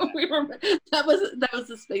 That was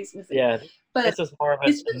the space missing. Yeah. But this was more of a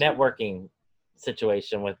networking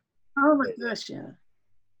situation with. Oh my gosh, yeah.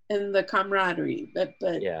 And the camaraderie.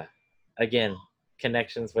 But yeah. Again,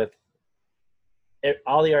 connections with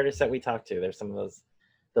all the artists that we talked to. There's some of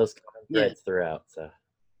those common threads throughout. So,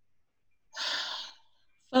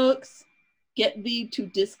 folks, get thee to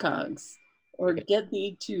Discogs or get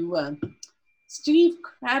thee to Steve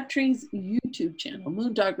Crabtree's YouTube channel,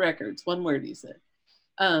 Moondog Records. One word, he said.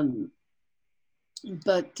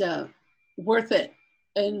 But worth it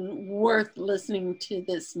and worth listening to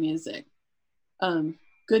this music.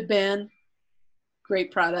 Good band,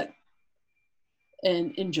 great product.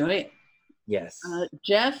 And enjoy it. Yes.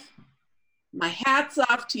 Jeff, my hat's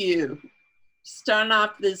off to you. Starting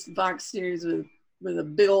off this Vox series with a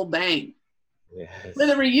big old bang. Yes.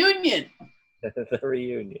 With a reunion. The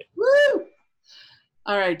reunion. Woo!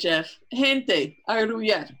 All right, Jeff. Gente,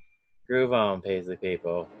 arrullar. Groove on, Paisley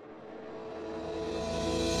people.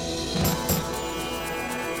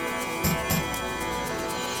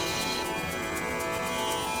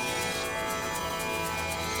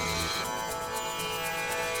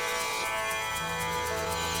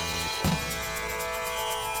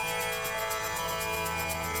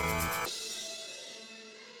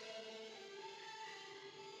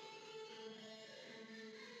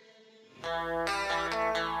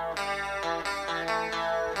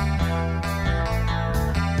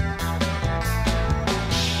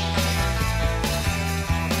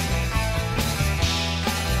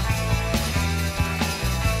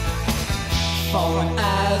 Falling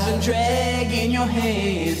eyes and dragging your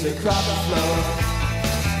hands across the floor.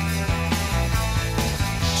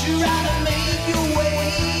 Try to make your way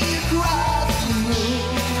across the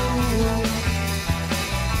room.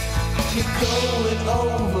 You're going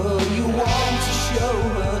over, you want to show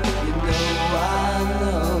her. You know I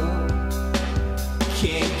know.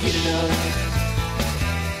 Can't get enough.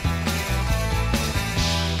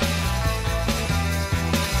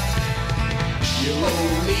 Your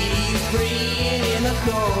old lady's praying in the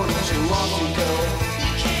corner, she wants to go.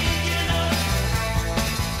 You can't get enough.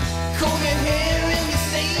 Combing hair and you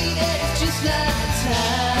say that it's just not the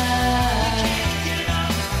time. You can't get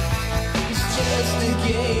enough. It's just a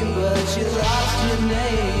game, but you lost your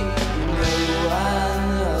name. You know I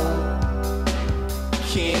know.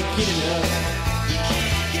 Can't get enough. You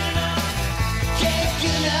can't get enough. Can't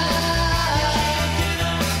get enough.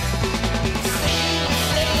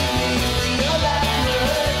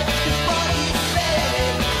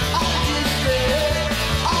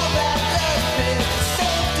 All wrapped up in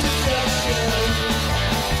self-deception.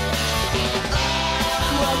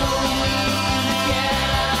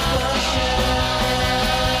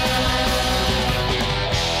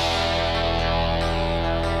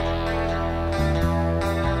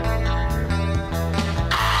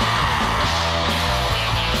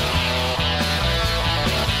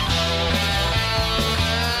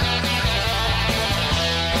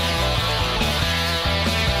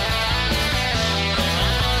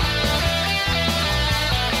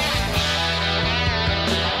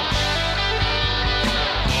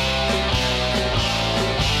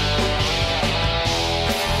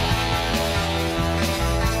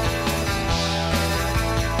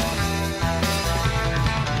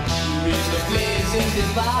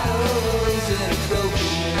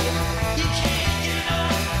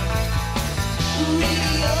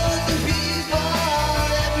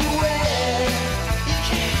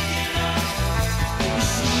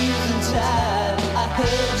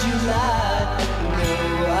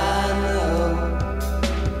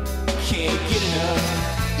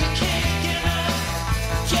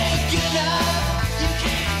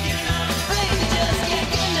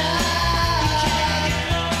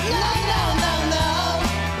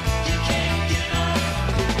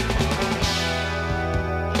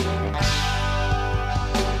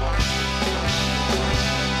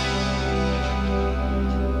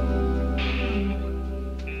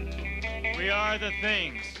 the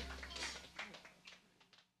things